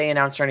second they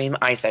announced her name,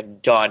 I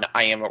said, done.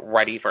 I am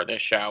ready for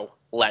this show.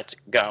 Let's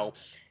go.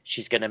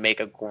 She's going to make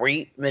a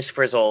great Miss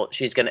Frizzle.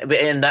 She's going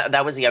to, and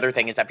that was the other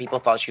thing, is that people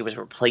thought she was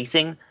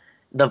replacing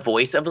the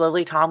voice of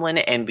Lily Tomlin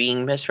and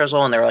being Miss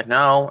Frizzle. And they were like,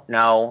 no,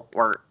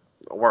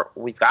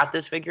 we've got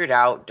this figured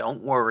out.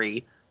 Don't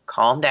worry.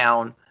 Calm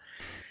down.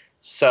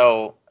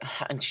 So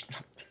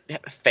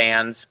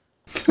fans,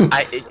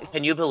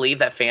 can you believe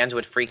that fans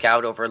would freak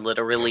out over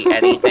literally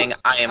anything?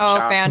 I am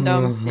shocked.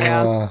 Fandoms,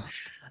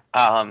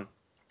 yeah.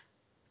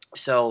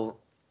 So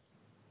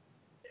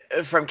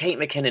from Kate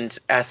McKinnon's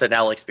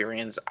SNL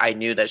experience, I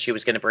knew that she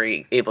was going to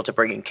be able to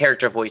bring in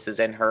character voices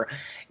in her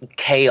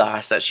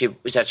chaos that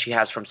she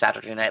has from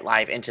Saturday Night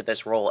Live into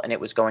this role, and it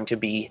was going to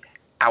be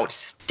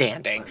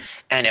outstanding.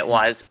 And it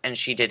was, and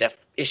she did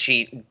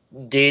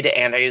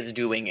and is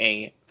doing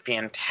a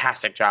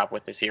fantastic job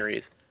with the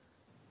series.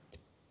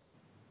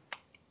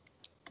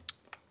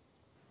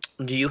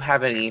 Do you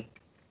have any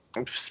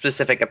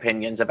specific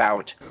opinions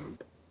about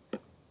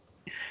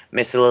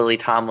Miss Lily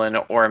Tomlin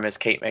or Miss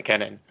Kate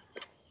McKinnon?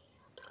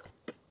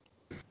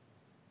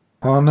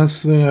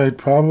 Honestly, I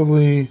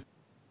probably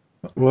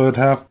would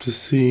have to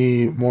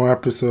see more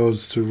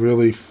episodes to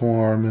really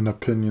form an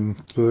opinion.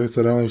 Like I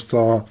said, I only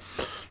saw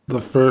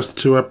the first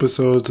 2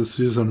 episodes of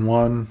season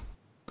 1.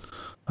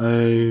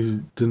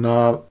 I did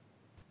not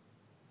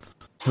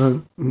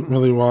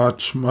really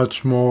watch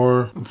much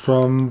more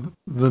from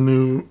the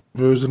new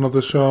version of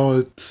the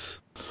show.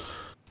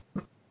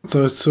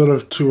 So it's sort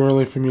of too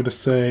early for me to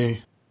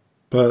say,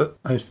 but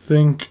I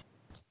think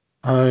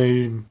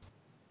I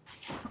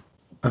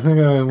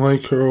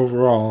like her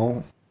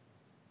overall.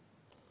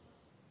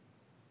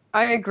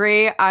 I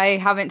agree. I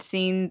haven't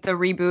seen the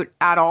reboot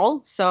at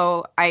all,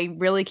 so I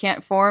really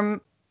can't form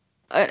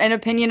an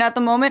opinion at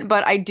the moment,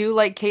 but I do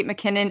like Kate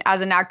McKinnon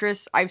as an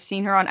actress. I've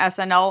seen her on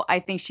SNL. I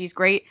think she's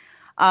great.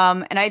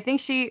 And I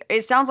think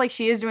it sounds like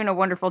she is doing a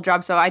wonderful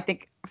job. So I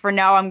think for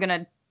now I'm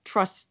going to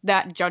trust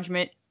that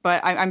judgment,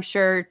 but I'm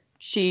sure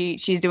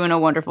she's doing a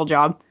wonderful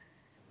job.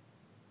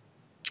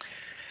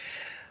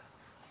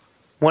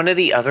 One of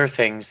the other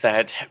things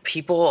that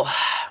people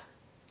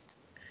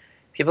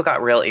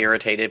got real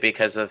irritated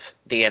because of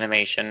the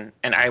animation,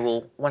 and I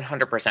will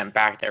 100%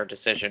 back their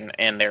decision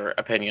and their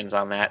opinions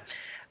on that.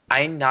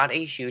 I'm not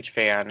a huge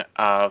fan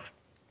of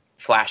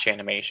Flash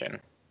animation.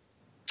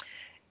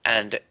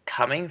 And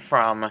coming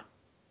from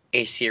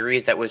a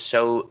series that was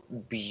so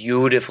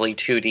beautifully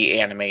 2D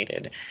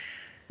animated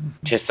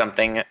to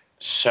something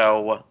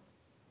so...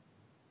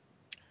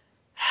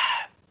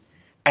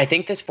 I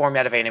think this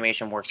format of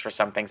animation works for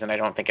some things, and I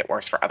don't think it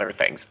works for other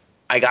things.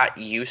 I got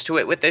used to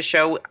it with this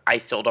show. I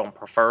still don't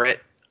prefer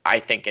it. I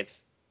think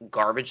it's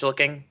garbage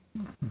looking.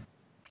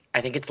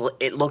 I think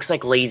it looks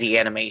like lazy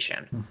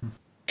animation.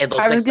 It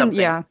looks like something.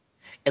 Yeah.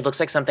 It looks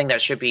like something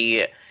that should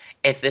be.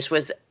 If this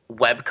was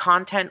web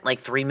content,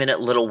 like 3-minute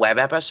little web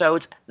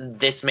episodes,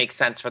 this makes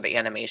sense for the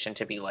animation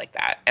to be like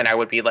that. And I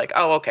would be like,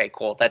 oh, okay,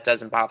 cool. That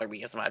doesn't bother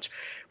me as much.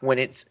 When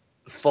it's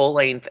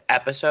full-length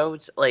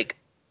episodes, like,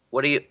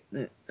 what do you...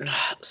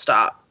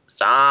 Stop.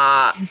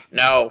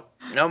 No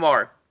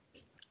more.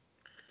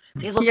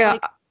 They look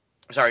like...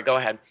 Sorry, go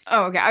ahead.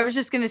 Oh, okay. I was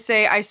just going to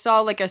say, I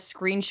saw like a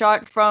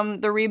screenshot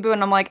from the reboot,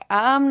 and I'm like,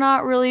 I'm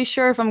not really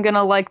sure if I'm going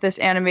to like this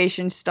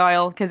animation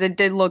style, because it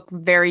did look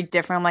very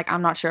different. I'm like,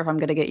 I'm not sure if I'm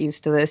going to get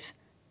used to this.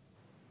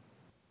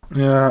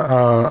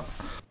 Yeah,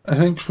 I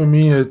think for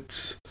me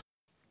it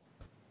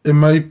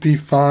might be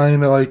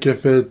fine, like,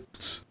 if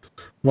it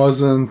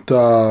wasn't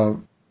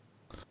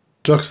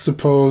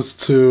juxtaposed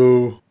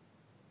to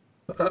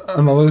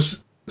another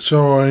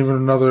show or even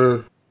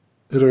another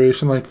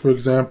iteration. Like, for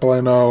example, I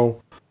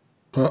know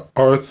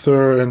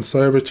Arthur and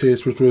Cyber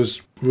Chase, which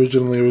was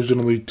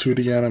originally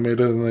 2D animated,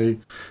 and they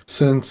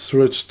since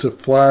switched to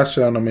Flash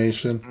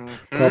animation,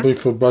 probably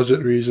for budget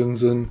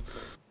reasons. And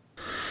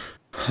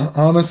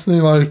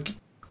honestly, like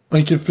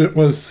if it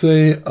was,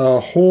 say, a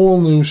whole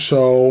new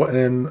show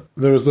and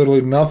there was literally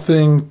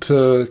nothing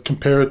to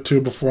compare it to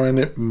before, and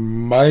it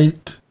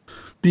might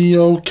be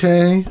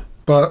okay.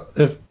 But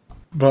if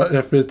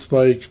it's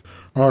like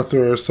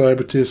Arthur or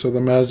Cyber Chase or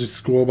the Magic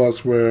School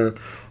Bus, where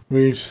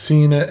we've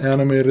seen it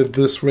animated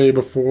this way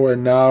before,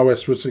 and now we're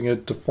switching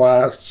it to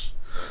Flash,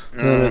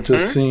 then it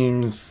just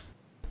seems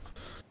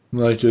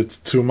like it's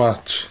too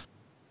much.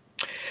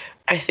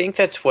 I think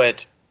that's where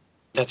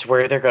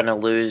they're going to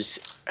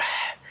lose.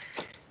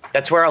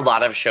 That's where a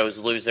lot of shows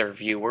lose their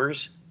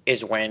viewers,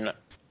 is when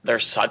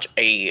there's such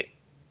a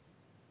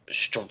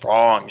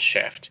strong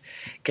shift.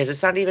 Because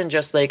it's not even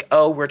just like,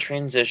 oh, we're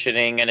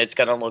transitioning and it's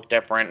going to look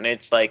different. And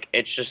it's like,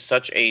 it's just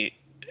such a...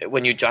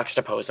 When you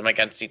juxtapose them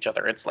against each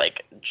other, it's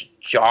like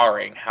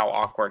jarring how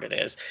awkward it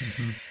is.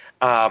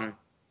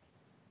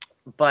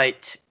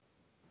 But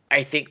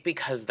I think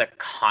because the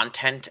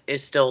content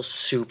is still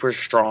super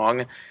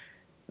strong,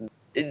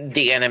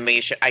 the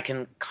animation, I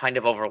can kind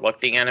of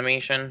overlook the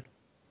animation.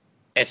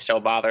 It still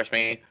bothers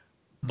me.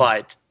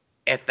 But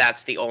if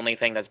that's the only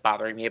thing that's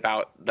bothering me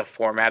about the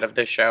format of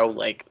this show,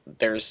 like,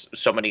 there's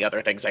so many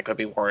other things I could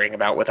be worrying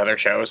about with other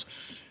shows.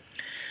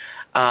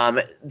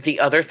 The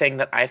other thing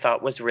that I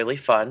thought was really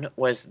fun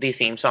was the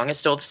theme song is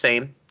still the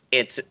same.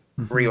 It's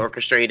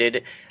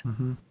reorchestrated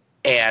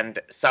and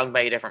sung by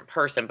a different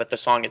person, but the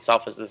song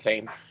itself is the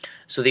same.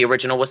 So the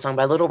original was sung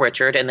by Little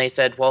Richard, and they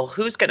said, well,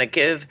 who's going to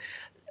give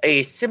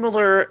a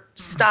similar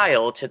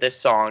style to this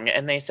song?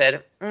 And they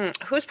said,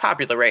 who's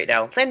popular right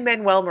now?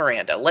 Lin-Manuel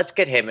Miranda. Let's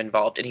get him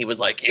involved. And he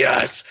was like,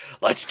 yes,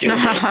 let's do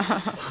this.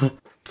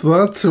 So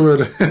that's who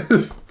it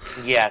is.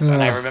 Yes,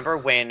 and I remember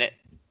when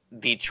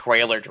the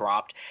trailer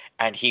dropped,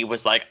 and he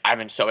was like,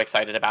 I'm so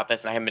excited about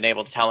this, and I haven't been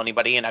able to tell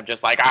anybody, and I'm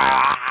just like,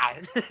 ah!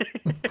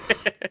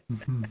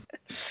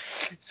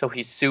 So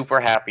he's super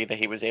happy that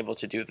he was able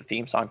to do the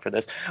theme song for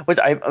this. Which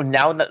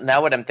now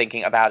what I'm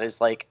thinking about is,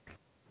 like,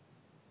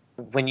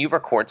 when you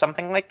record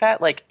something like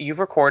that, like, you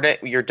record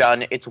it, you're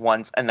done, it's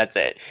once, and that's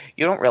it.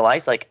 You don't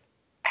realize, like,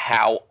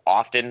 how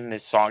often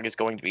this song is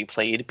going to be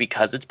played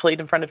because it's played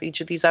in front of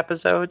each of these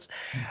episodes.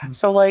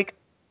 So, like,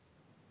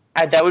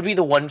 that would be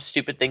the one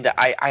stupid thing that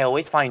I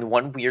always find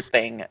one weird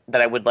thing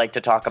that I would like to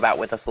talk about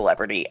with a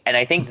celebrity. And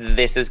I think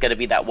this is going to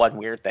be that one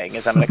weird thing,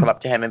 is I'm going to come up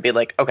to him and be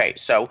like, okay,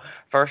 so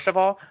first of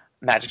all,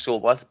 Magic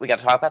School Bus, we got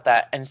to talk about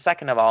that. And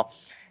second of all,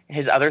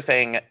 his other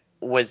thing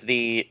was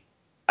the,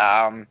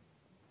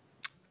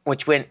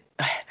 which went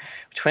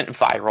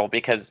viral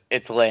because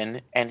it's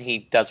Lynn and he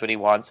does what he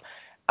wants.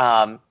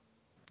 Him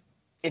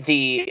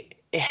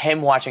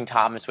watching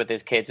Thomas with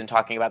his kids and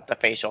talking about the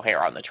facial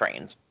hair on the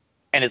trains.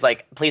 And is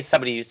like, please,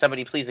 somebody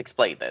please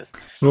explain this.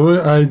 Really?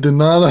 I did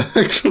not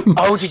actually.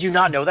 Oh, did you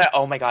not know that?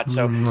 Oh my God.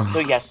 So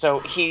yes. So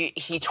he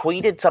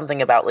tweeted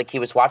something about, like, he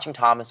was watching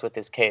Thomas with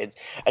his kids,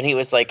 and he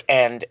was like,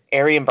 and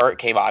Ari and Bert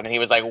came on, and he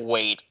was like,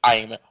 wait,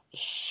 I'm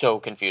so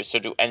confused. So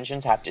do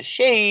engines have to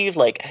shave?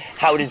 Like,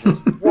 how does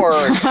this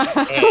work?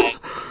 And,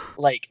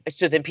 like,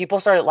 so then people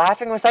started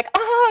laughing and was like,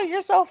 oh,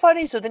 you're so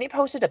funny. So then he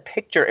posted a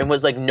picture and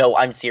was like, no,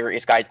 I'm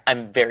serious, guys.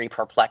 I'm very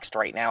perplexed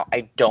right now.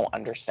 I don't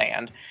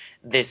understand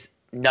this.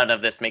 None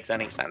of this makes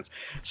any sense.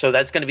 So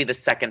that's going to be the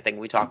second thing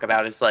we talk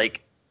about, is,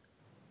 like,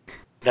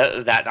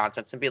 that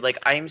nonsense, and be like,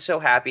 I am so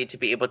happy to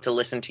be able to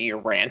listen to your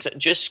rant.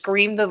 Just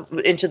scream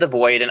into the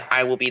void, and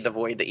I will be the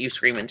void that you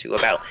scream into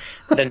about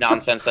the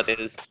nonsense that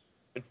is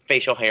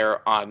facial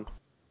hair on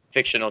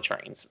fictional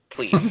trains.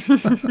 Please.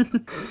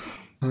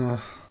 The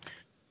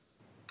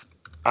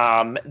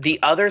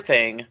other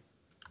thing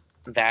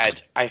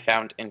that I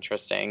found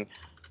interesting,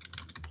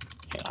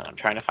 hang on, I'm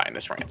trying to find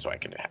this rant so I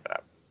can have it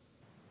up.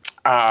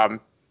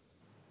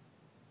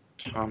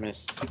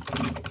 Thomas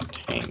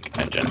Tank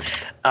Engine.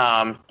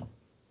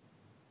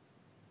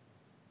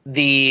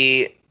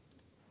 The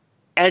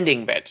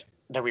ending bit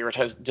that we were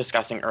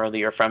discussing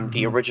earlier from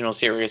the original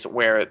series,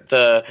 where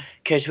the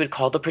kids would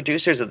call the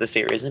producers of the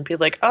series and be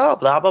like, oh,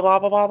 blah, blah, blah,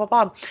 blah, blah, blah,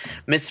 blah.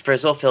 Miss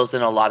Frizzle fills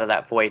in a lot of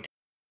that void.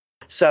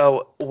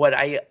 So what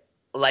I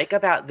like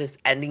about this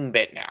ending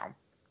bit now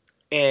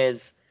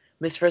is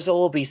Miss Frizzle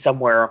will be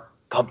somewhere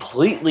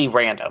completely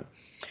random.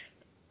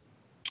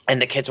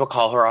 And the kids will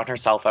call her on her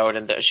cell phone,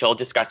 and she'll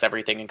discuss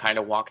everything and kind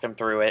of walk them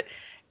through it.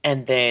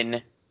 And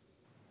then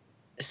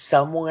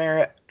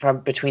somewhere from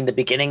between the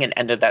beginning and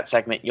end of that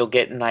segment, you'll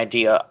get an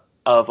idea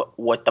of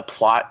what the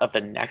plot of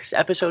the next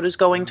episode is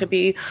going to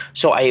be.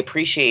 So I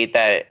appreciate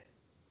that,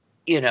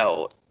 you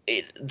know,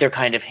 they're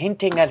kind of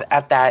hinting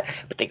at that,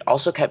 but they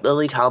also kept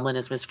Lily Tomlin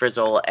as Miss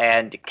Frizzle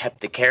and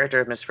kept the character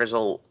of Miss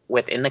Frizzle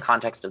within the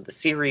context of the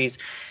series.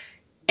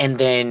 And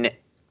then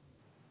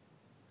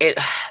it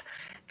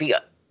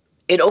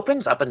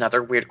opens up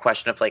another weird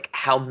question of like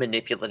how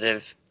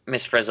manipulative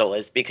Miss Frizzle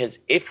is, because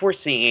if we're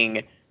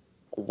seeing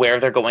where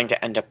they're going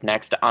to end up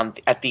next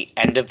at the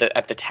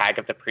tag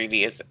of the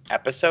previous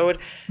episode,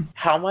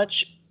 how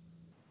much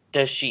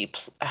does she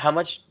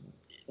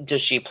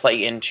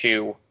play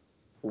into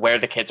where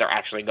the kids are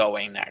actually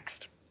going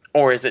next,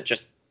 or is it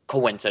just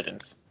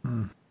coincidence?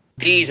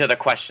 These are the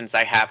questions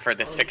I have for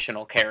this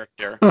fictional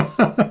character.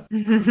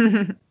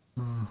 And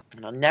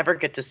I'll never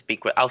get to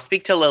speak with. I'll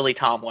speak to Lily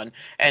Tomlin,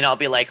 and I'll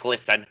be like,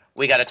 "Listen,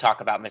 we got to talk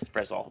about Miss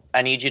Frizzle.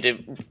 I need you to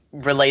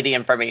relay the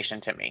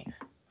information to me.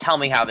 Tell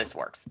me how this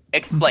works.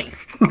 Explain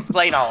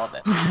all of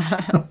this."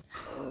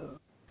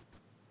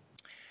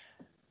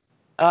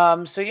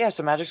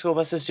 So Magic School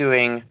Bus is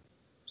doing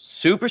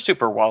super,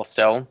 super well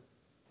still.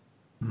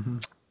 Mm-hmm.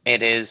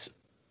 It is,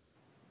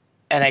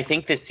 and I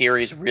think this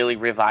series really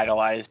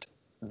revitalized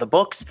the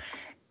books.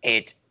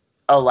 It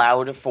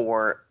allowed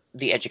for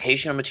the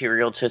educational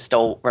material to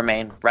still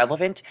remain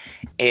relevant.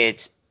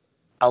 It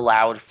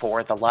allowed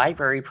for the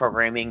library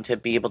programming to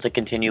be able to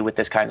continue with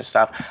this kind of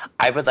stuff.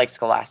 I would like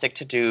Scholastic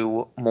to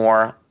do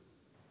more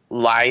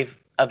live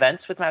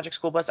events with Magic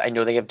School Bus. I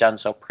know they have done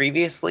so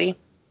previously,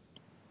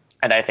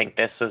 and I think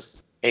this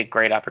is a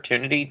great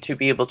opportunity to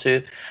be able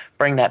to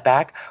bring that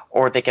back.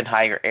 Or they can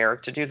hire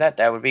Eric to do that.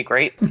 That would be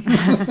great.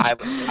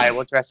 I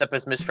will dress up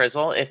as Miss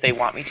Frizzle if they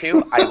want me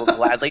to. I will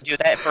gladly do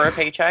that for a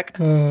paycheck.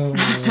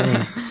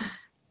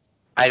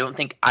 I don't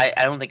think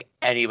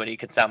anybody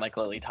could sound like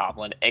Lily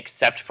Tomlin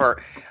except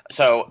for,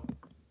 so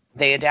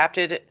they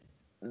adapted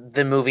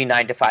the movie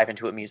 9 to 5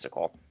 into a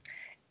musical,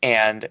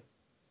 and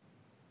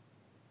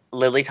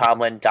Lily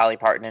Tomlin, Dolly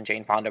Parton, and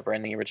Jane Fonda were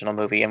in the original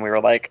movie, and we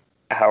were like,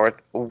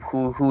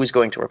 who is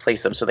going to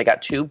replace them? So they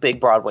got 2 big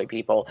Broadway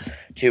people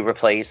to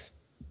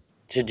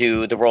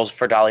do the roles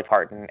for Dolly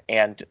Parton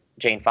and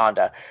Jane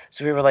Fonda.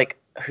 So we were like,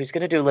 who's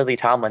going to do Lily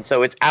Tomlin?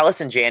 So it's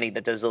Allison Janney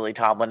that does Lily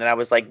Tomlin. And I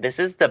was like, this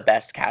is the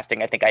best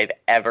casting I think I've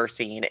ever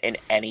seen in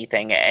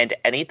anything. And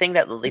anything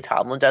that Lily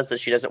Tomlin does that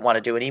she doesn't want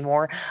to do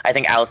anymore, I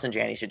think Allison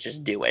Janney should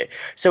just do it.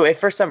 So if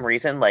for some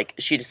reason, like,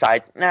 she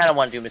decides, I don't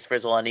want to do Miss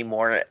Frizzle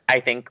anymore,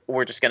 I think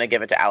we're just going to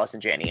give it to Allison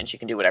Janney and she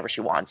can do whatever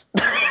she wants.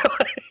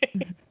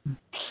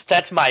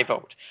 That's my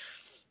vote.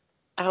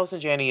 Allison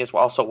Janney is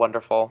also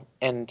wonderful,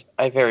 and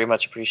I very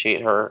much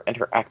appreciate her and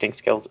her acting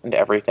skills and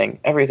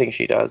everything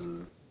she does.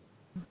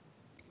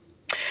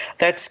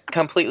 That's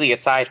completely a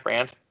side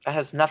rant. That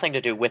has nothing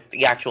to do with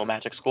the actual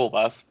Magic School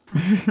Bus.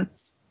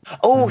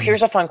 Oh,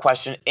 here's a fun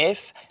question.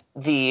 If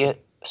the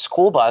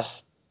school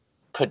bus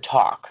could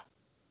talk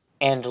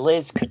and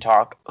Liz could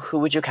talk, who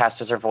would you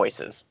cast as her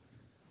voices?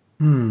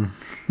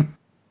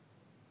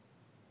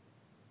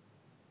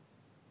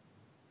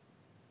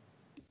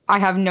 I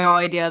have no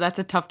idea. That's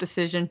a tough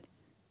decision.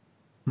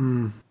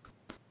 I'm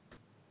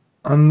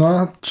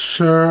not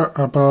sure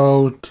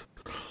about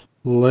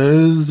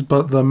Liz,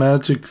 but the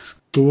Magic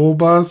School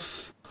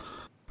Bus,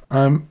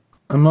 I'm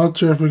not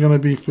sure if we're going to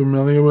be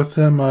familiar with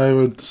him. I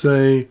would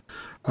say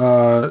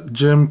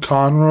Jim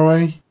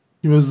Conroy.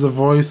 He was the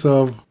voice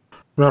of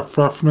Ruff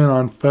Ruffman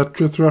on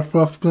Fetch with Ruff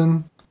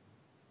Ruffman.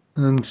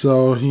 And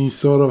so he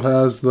sort of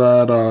has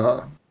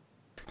that...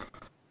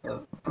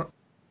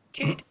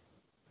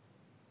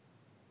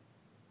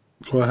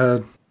 Go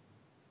ahead.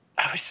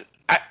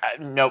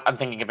 No, I'm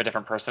thinking of a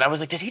different person. I was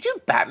like, did he do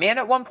Batman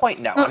at one point?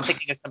 No, I'm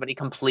thinking of somebody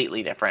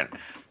completely different.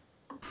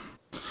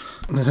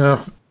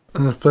 Yeah,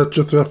 Fetch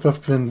with Ruff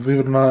Ruffman, believe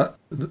it or not,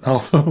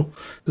 also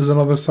is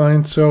another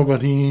science show,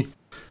 but he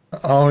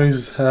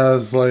always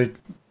has, like,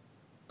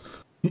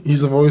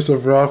 he's the voice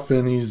of Ruff,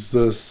 and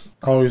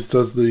always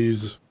does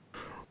these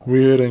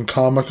weird and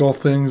comical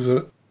things,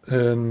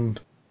 and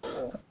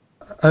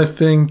I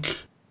think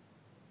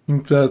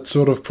that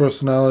sort of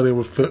personality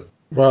would fit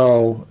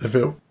well if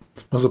it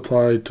was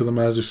applied to the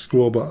Magic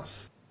School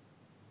Bus.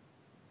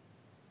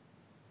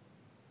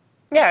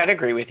 Yeah, I'd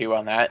agree with you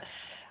on that.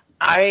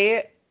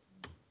 I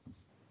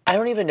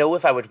don't even know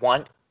if I would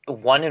want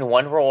one in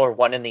one role or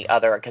one in the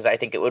other, because I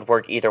think it would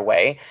work either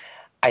way.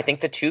 I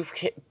think the 2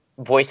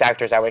 voice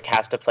actors I would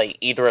cast to play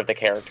either of the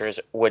characters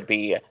would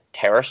be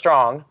Tara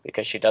Strong,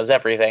 because she does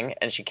everything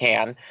and she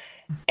can,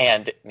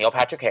 and Neil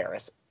Patrick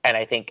Harris. And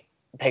I think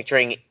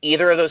picturing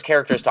either of those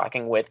characters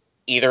talking with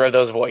either of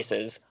those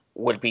voices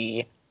would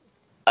be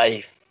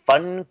a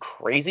fun,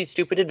 crazy,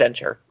 stupid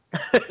adventure.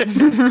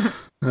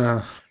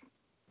 Yeah.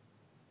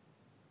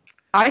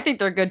 I think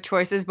they're good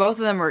choices. Both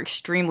of them are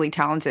extremely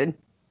talented.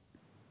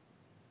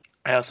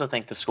 I also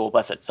think the school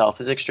bus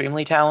itself is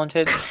extremely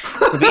talented.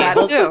 To be That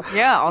able too.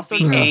 Yeah, also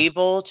to be true.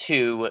 able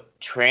to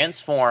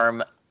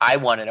transform, I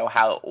want to know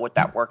what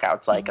that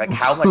workout's like. Like,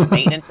 how much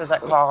maintenance does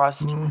that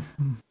cost?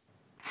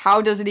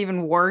 How does it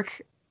even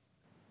work?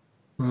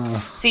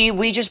 See,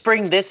 we just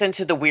bring this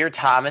into the Weird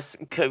Thomas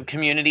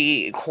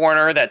community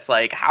corner that's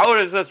like, how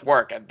does this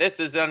work? And this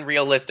is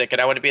unrealistic. And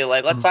I want to be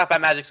like, let's talk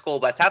about Magic School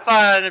Bus. Have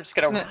fun. I'm just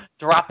going to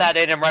drop that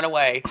in and run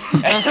away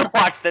and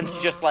watch them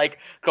just like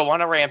go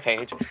on a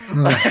rampage.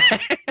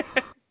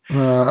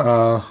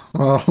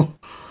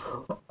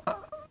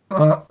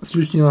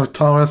 Speaking of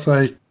Thomas,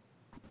 I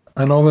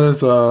know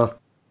there's a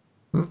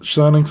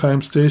Shining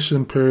Time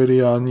Station parody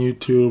on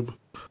YouTube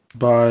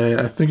by,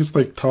 I think it's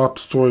like Top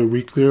Story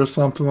Weekly or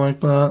something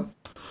like that,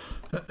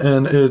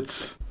 and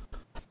it's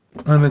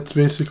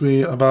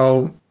basically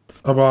about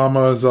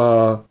Obama's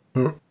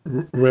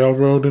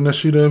railroad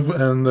initiative,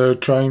 and they're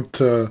trying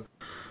to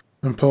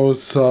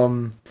impose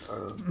some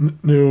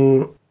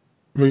new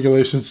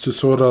regulations to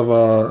sort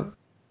of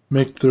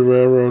make the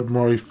railroad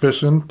more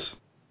efficient,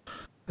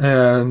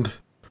 and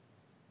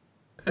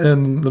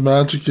the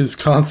magic is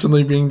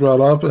constantly being brought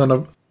up,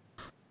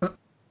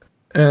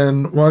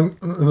 and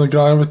the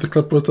guy with the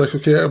clipboard's like,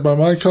 okay, by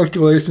my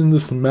calculation,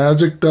 this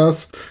magic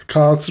dust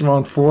costs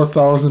around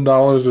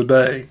 $4,000 a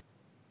day.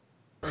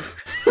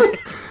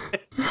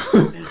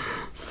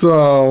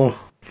 So,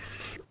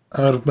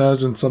 I would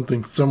imagine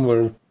something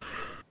similar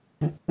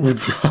would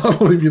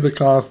probably be the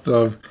cost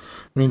of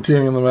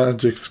maintaining the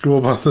magic school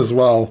bus as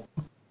well.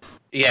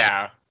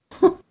 Yeah.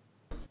 Oh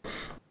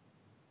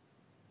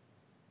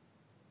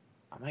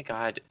my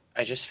god,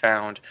 I just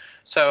found...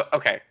 So,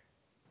 okay.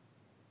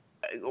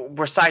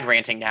 We're side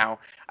ranting now.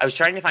 I was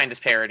trying to find this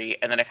parody,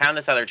 and then I found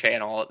this other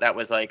channel that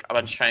was like a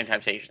bunch of Shining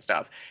Time Station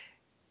stuff.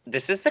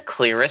 This is the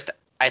clearest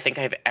I think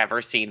I've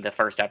ever seen the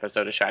first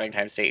episode of Shining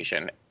Time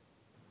Station.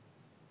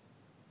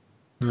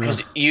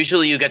 Because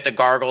usually you get the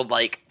gargled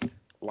like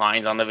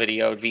lines on the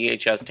video,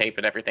 VHS tape,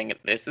 and everything.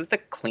 This is the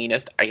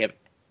cleanest I have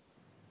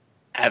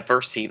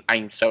ever seen.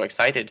 I'm so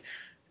excited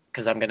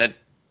because I'm gonna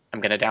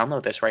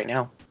download this right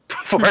now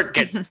before it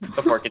gets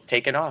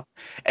taken off,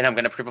 and I'm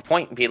gonna prove a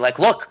point and be like,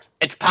 "Look,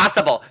 it's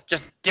possible.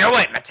 Just do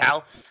it,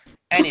 Mattel."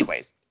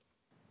 Anyways,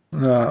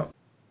 all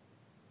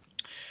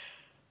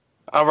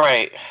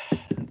right.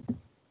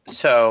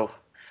 So,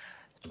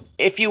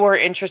 if you are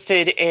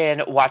interested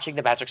in watching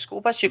the Magic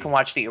School Bus, you can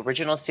watch the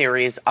original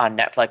series on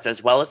Netflix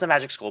as well as the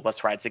Magic School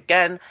Bus Rides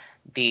Again.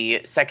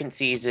 The second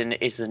season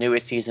is the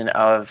newest season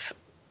of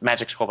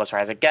Magic School Bus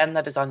Rides Again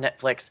that is on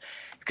Netflix.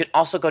 You can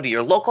also go to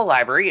your local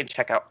library and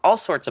check out all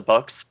sorts of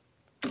books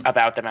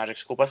about the Magic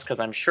School Bus, because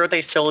I'm sure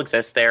they still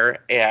exist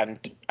there, and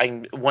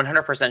I'm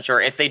 100%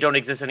 sure if they don't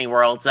exist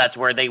anywhere else, that's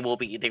where they will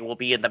be. They will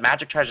be in the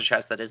Magic Treasure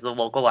Chest that is the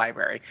local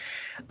library.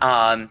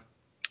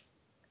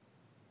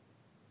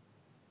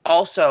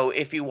 Also,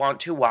 if you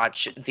want to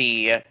watch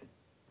the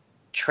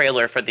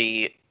trailer for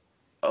the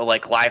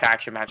live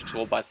action Magic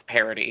School Bus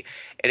parody,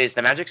 it is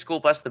the Magic School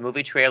Bus, the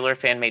movie trailer,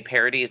 fan-made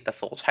parody is the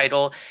full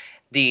title.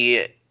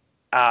 The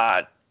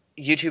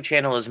YouTube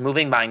channel is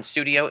Moving Mind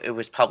Studio. It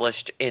was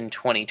published in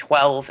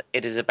 2012.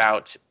 It is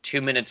about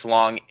 2 minutes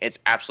long. It's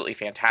absolutely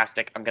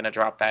fantastic. I'm going to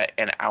drop that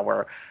in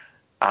our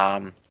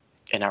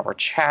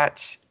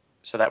chat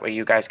so that way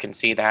you guys can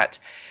see that.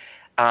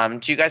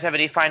 Do you guys have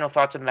any final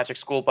thoughts on the Magic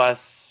School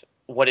Bus?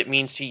 What it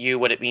means to you,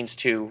 what it means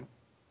to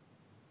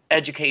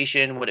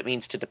education, what it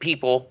means to the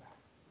people,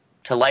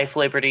 to life,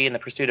 liberty, and the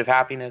pursuit of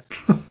happiness?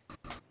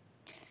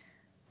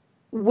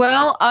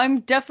 Well, I'm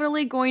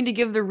definitely going to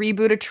give the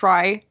reboot a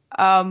try.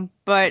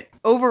 But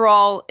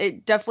overall,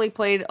 it definitely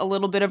played a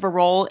little bit of a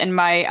role in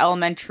my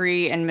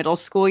elementary and middle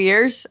school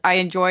years. I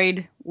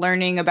enjoyed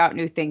learning about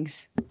new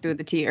things through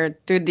the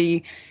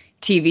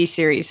TV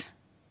series.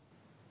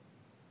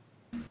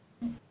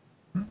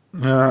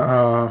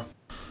 Yeah,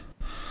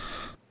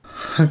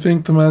 I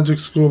think the Magic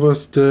School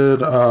Bus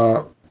did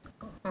a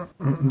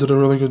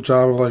really good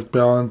job of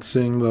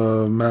balancing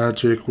the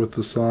magic with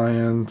the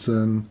science,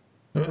 and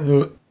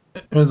it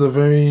was a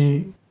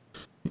very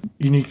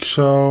unique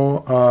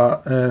show,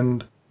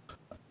 and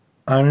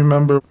I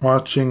remember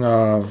watching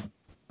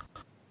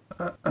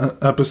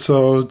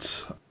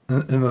episodes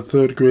in the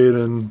third grade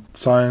in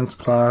science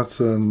class,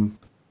 and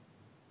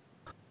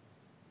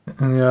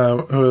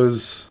yeah,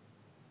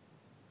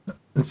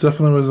 it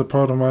definitely was a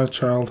part of my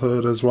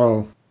childhood as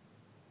well.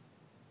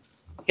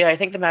 Yeah, I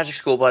think the Magic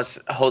School Bus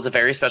holds a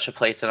very special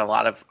place in a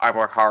lot of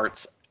our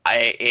hearts.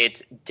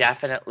 It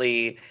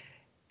definitely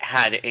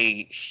had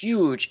a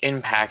huge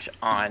impact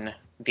on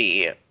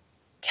the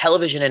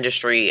television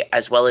industry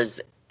as well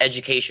as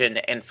education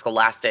and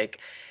scholastic,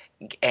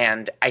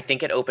 and I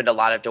think it opened a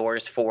lot of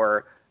doors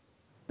for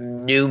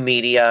new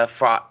media,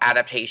 for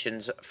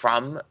adaptations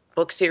from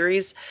book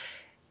series.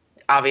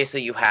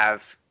 Obviously, you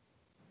have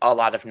a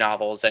lot of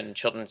novels and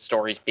children's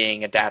stories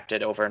being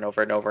adapted over and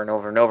over and over and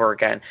over and over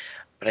again,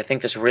 but I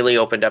think this really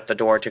opened up the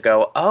door to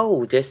go,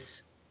 oh,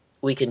 this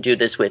we can do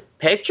this with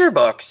picture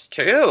books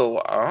too.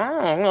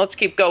 Oh, let's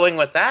keep going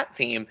with that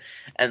theme.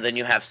 And then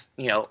you have,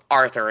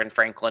 Arthur and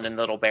Franklin and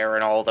Little Bear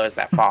and all those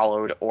that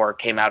followed or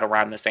came out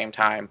around the same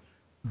time.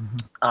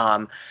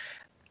 Mm-hmm.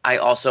 I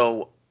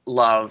also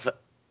love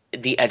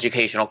the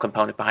educational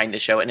component behind the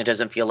show, and it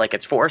doesn't feel like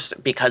it's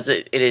forced because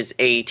it is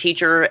a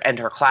teacher and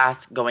her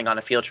class going on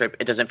a field trip.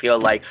 It doesn't feel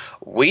like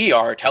we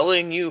are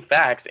telling you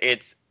facts.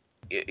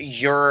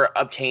 You're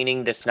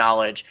obtaining this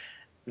knowledge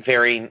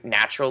very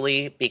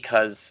naturally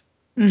because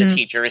the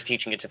teacher is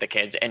teaching it to the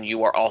kids, and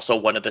you are also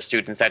one of the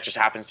students that just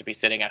happens to be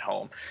sitting at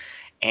home.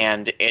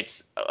 And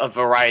it's a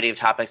variety of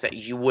topics that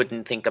you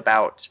wouldn't think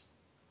about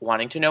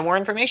wanting to know more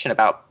information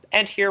about.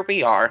 And here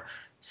we are,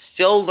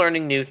 still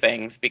learning new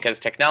things because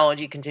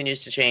technology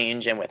continues to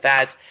change. And with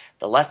that,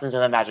 the lessons in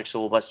the Magic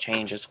School Bus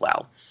change as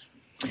well.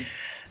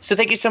 So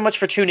thank you so much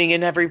for tuning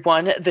in,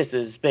 everyone. This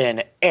has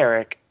been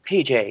Eric,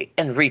 PJ,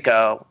 and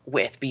Rico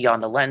with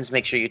Beyond the Lens.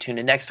 Make sure you tune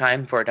in next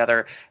time for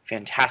another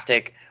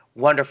fantastic,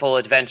 wonderful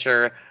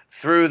adventure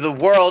through the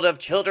world of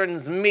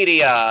children's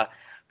media.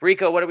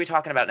 Rico, what are we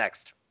talking about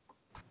next?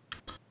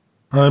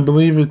 I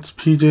believe it's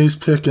PJ's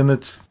pick, and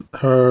it's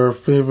her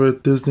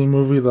favorite Disney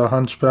movie, The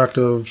Hunchback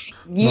of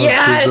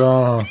Notre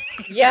Dame.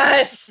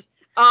 Yes!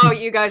 Oh,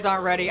 you guys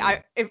aren't ready.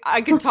 If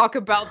I can talk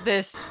about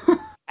this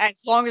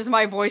as long as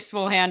my voice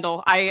will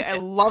handle. I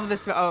love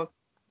this. I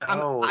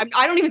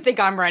don't even think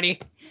I'm ready.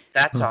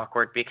 That's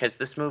awkward because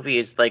this movie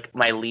is like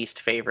my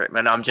least favorite. No,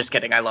 I'm just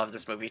kidding. I love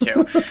this movie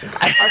too.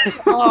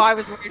 I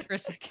was worried for a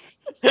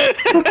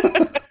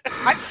second.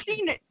 I've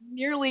seen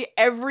nearly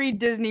every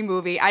Disney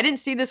movie. I didn't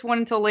see this one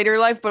until later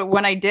in life, but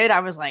when I did, I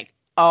was like,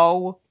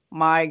 oh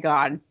my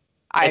God.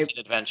 It's an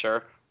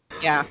adventure.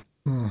 Yeah.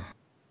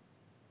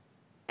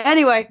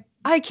 Anyway,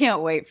 I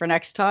can't wait for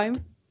next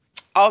time.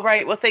 All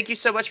right. Well, thank you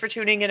so much for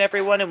tuning in,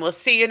 everyone. And we'll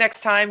see you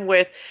next time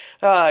with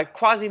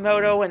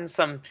Quasimodo and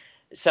some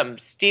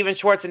Steven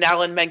Schwartz and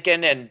Alan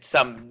Menken and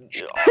some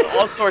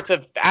all sorts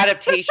of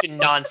adaptation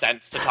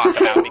nonsense to talk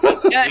about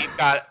because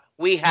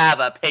we have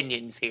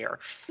opinions here.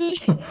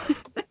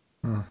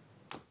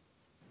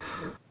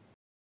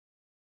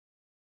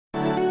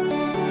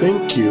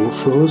 Thank you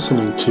for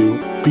listening to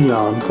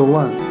Beyond the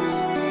Lens.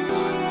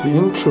 The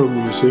intro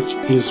music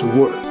is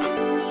Work.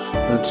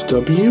 That's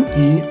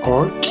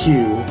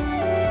W-E-R-Q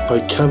by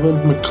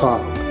Kevin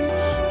MacLeod.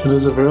 It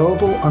is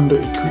available under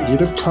a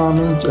Creative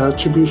Commons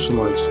Attribution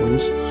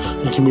License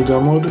and can be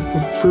downloaded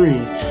for free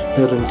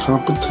at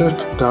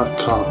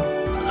incompetech.com.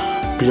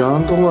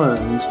 Beyond the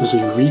Lens is a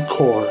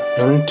Recore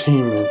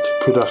Entertainment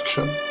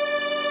production.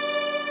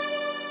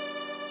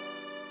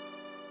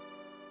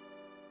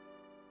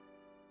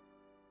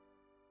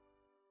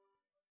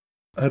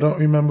 I don't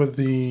remember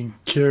the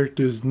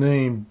character's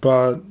name,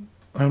 but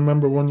I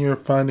remember one year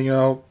finding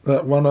out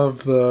that one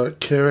of the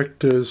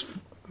characters,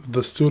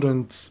 the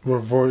students,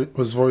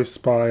 was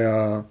voiced by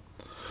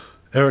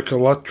Eric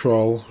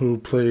Scherer, who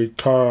played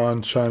Kara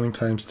on Shining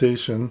Time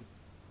Station.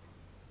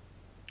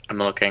 I'm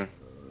looking.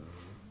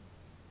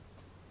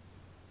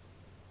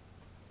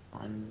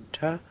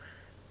 Wanda,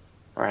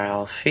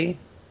 Ralphie,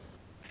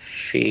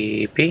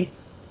 Phoebe,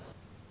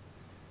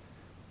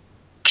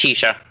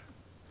 Keisha.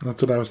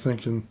 That's what I was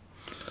thinking.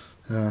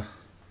 Yeah.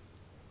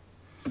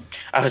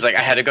 I was like,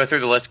 I had to go through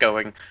the list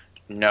going,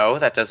 no,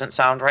 that doesn't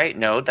sound right.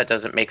 No, that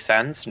doesn't make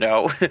sense.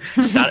 No,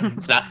 it's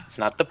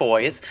not the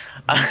boys.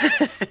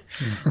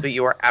 But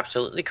you are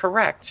absolutely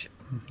correct.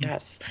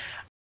 Yes.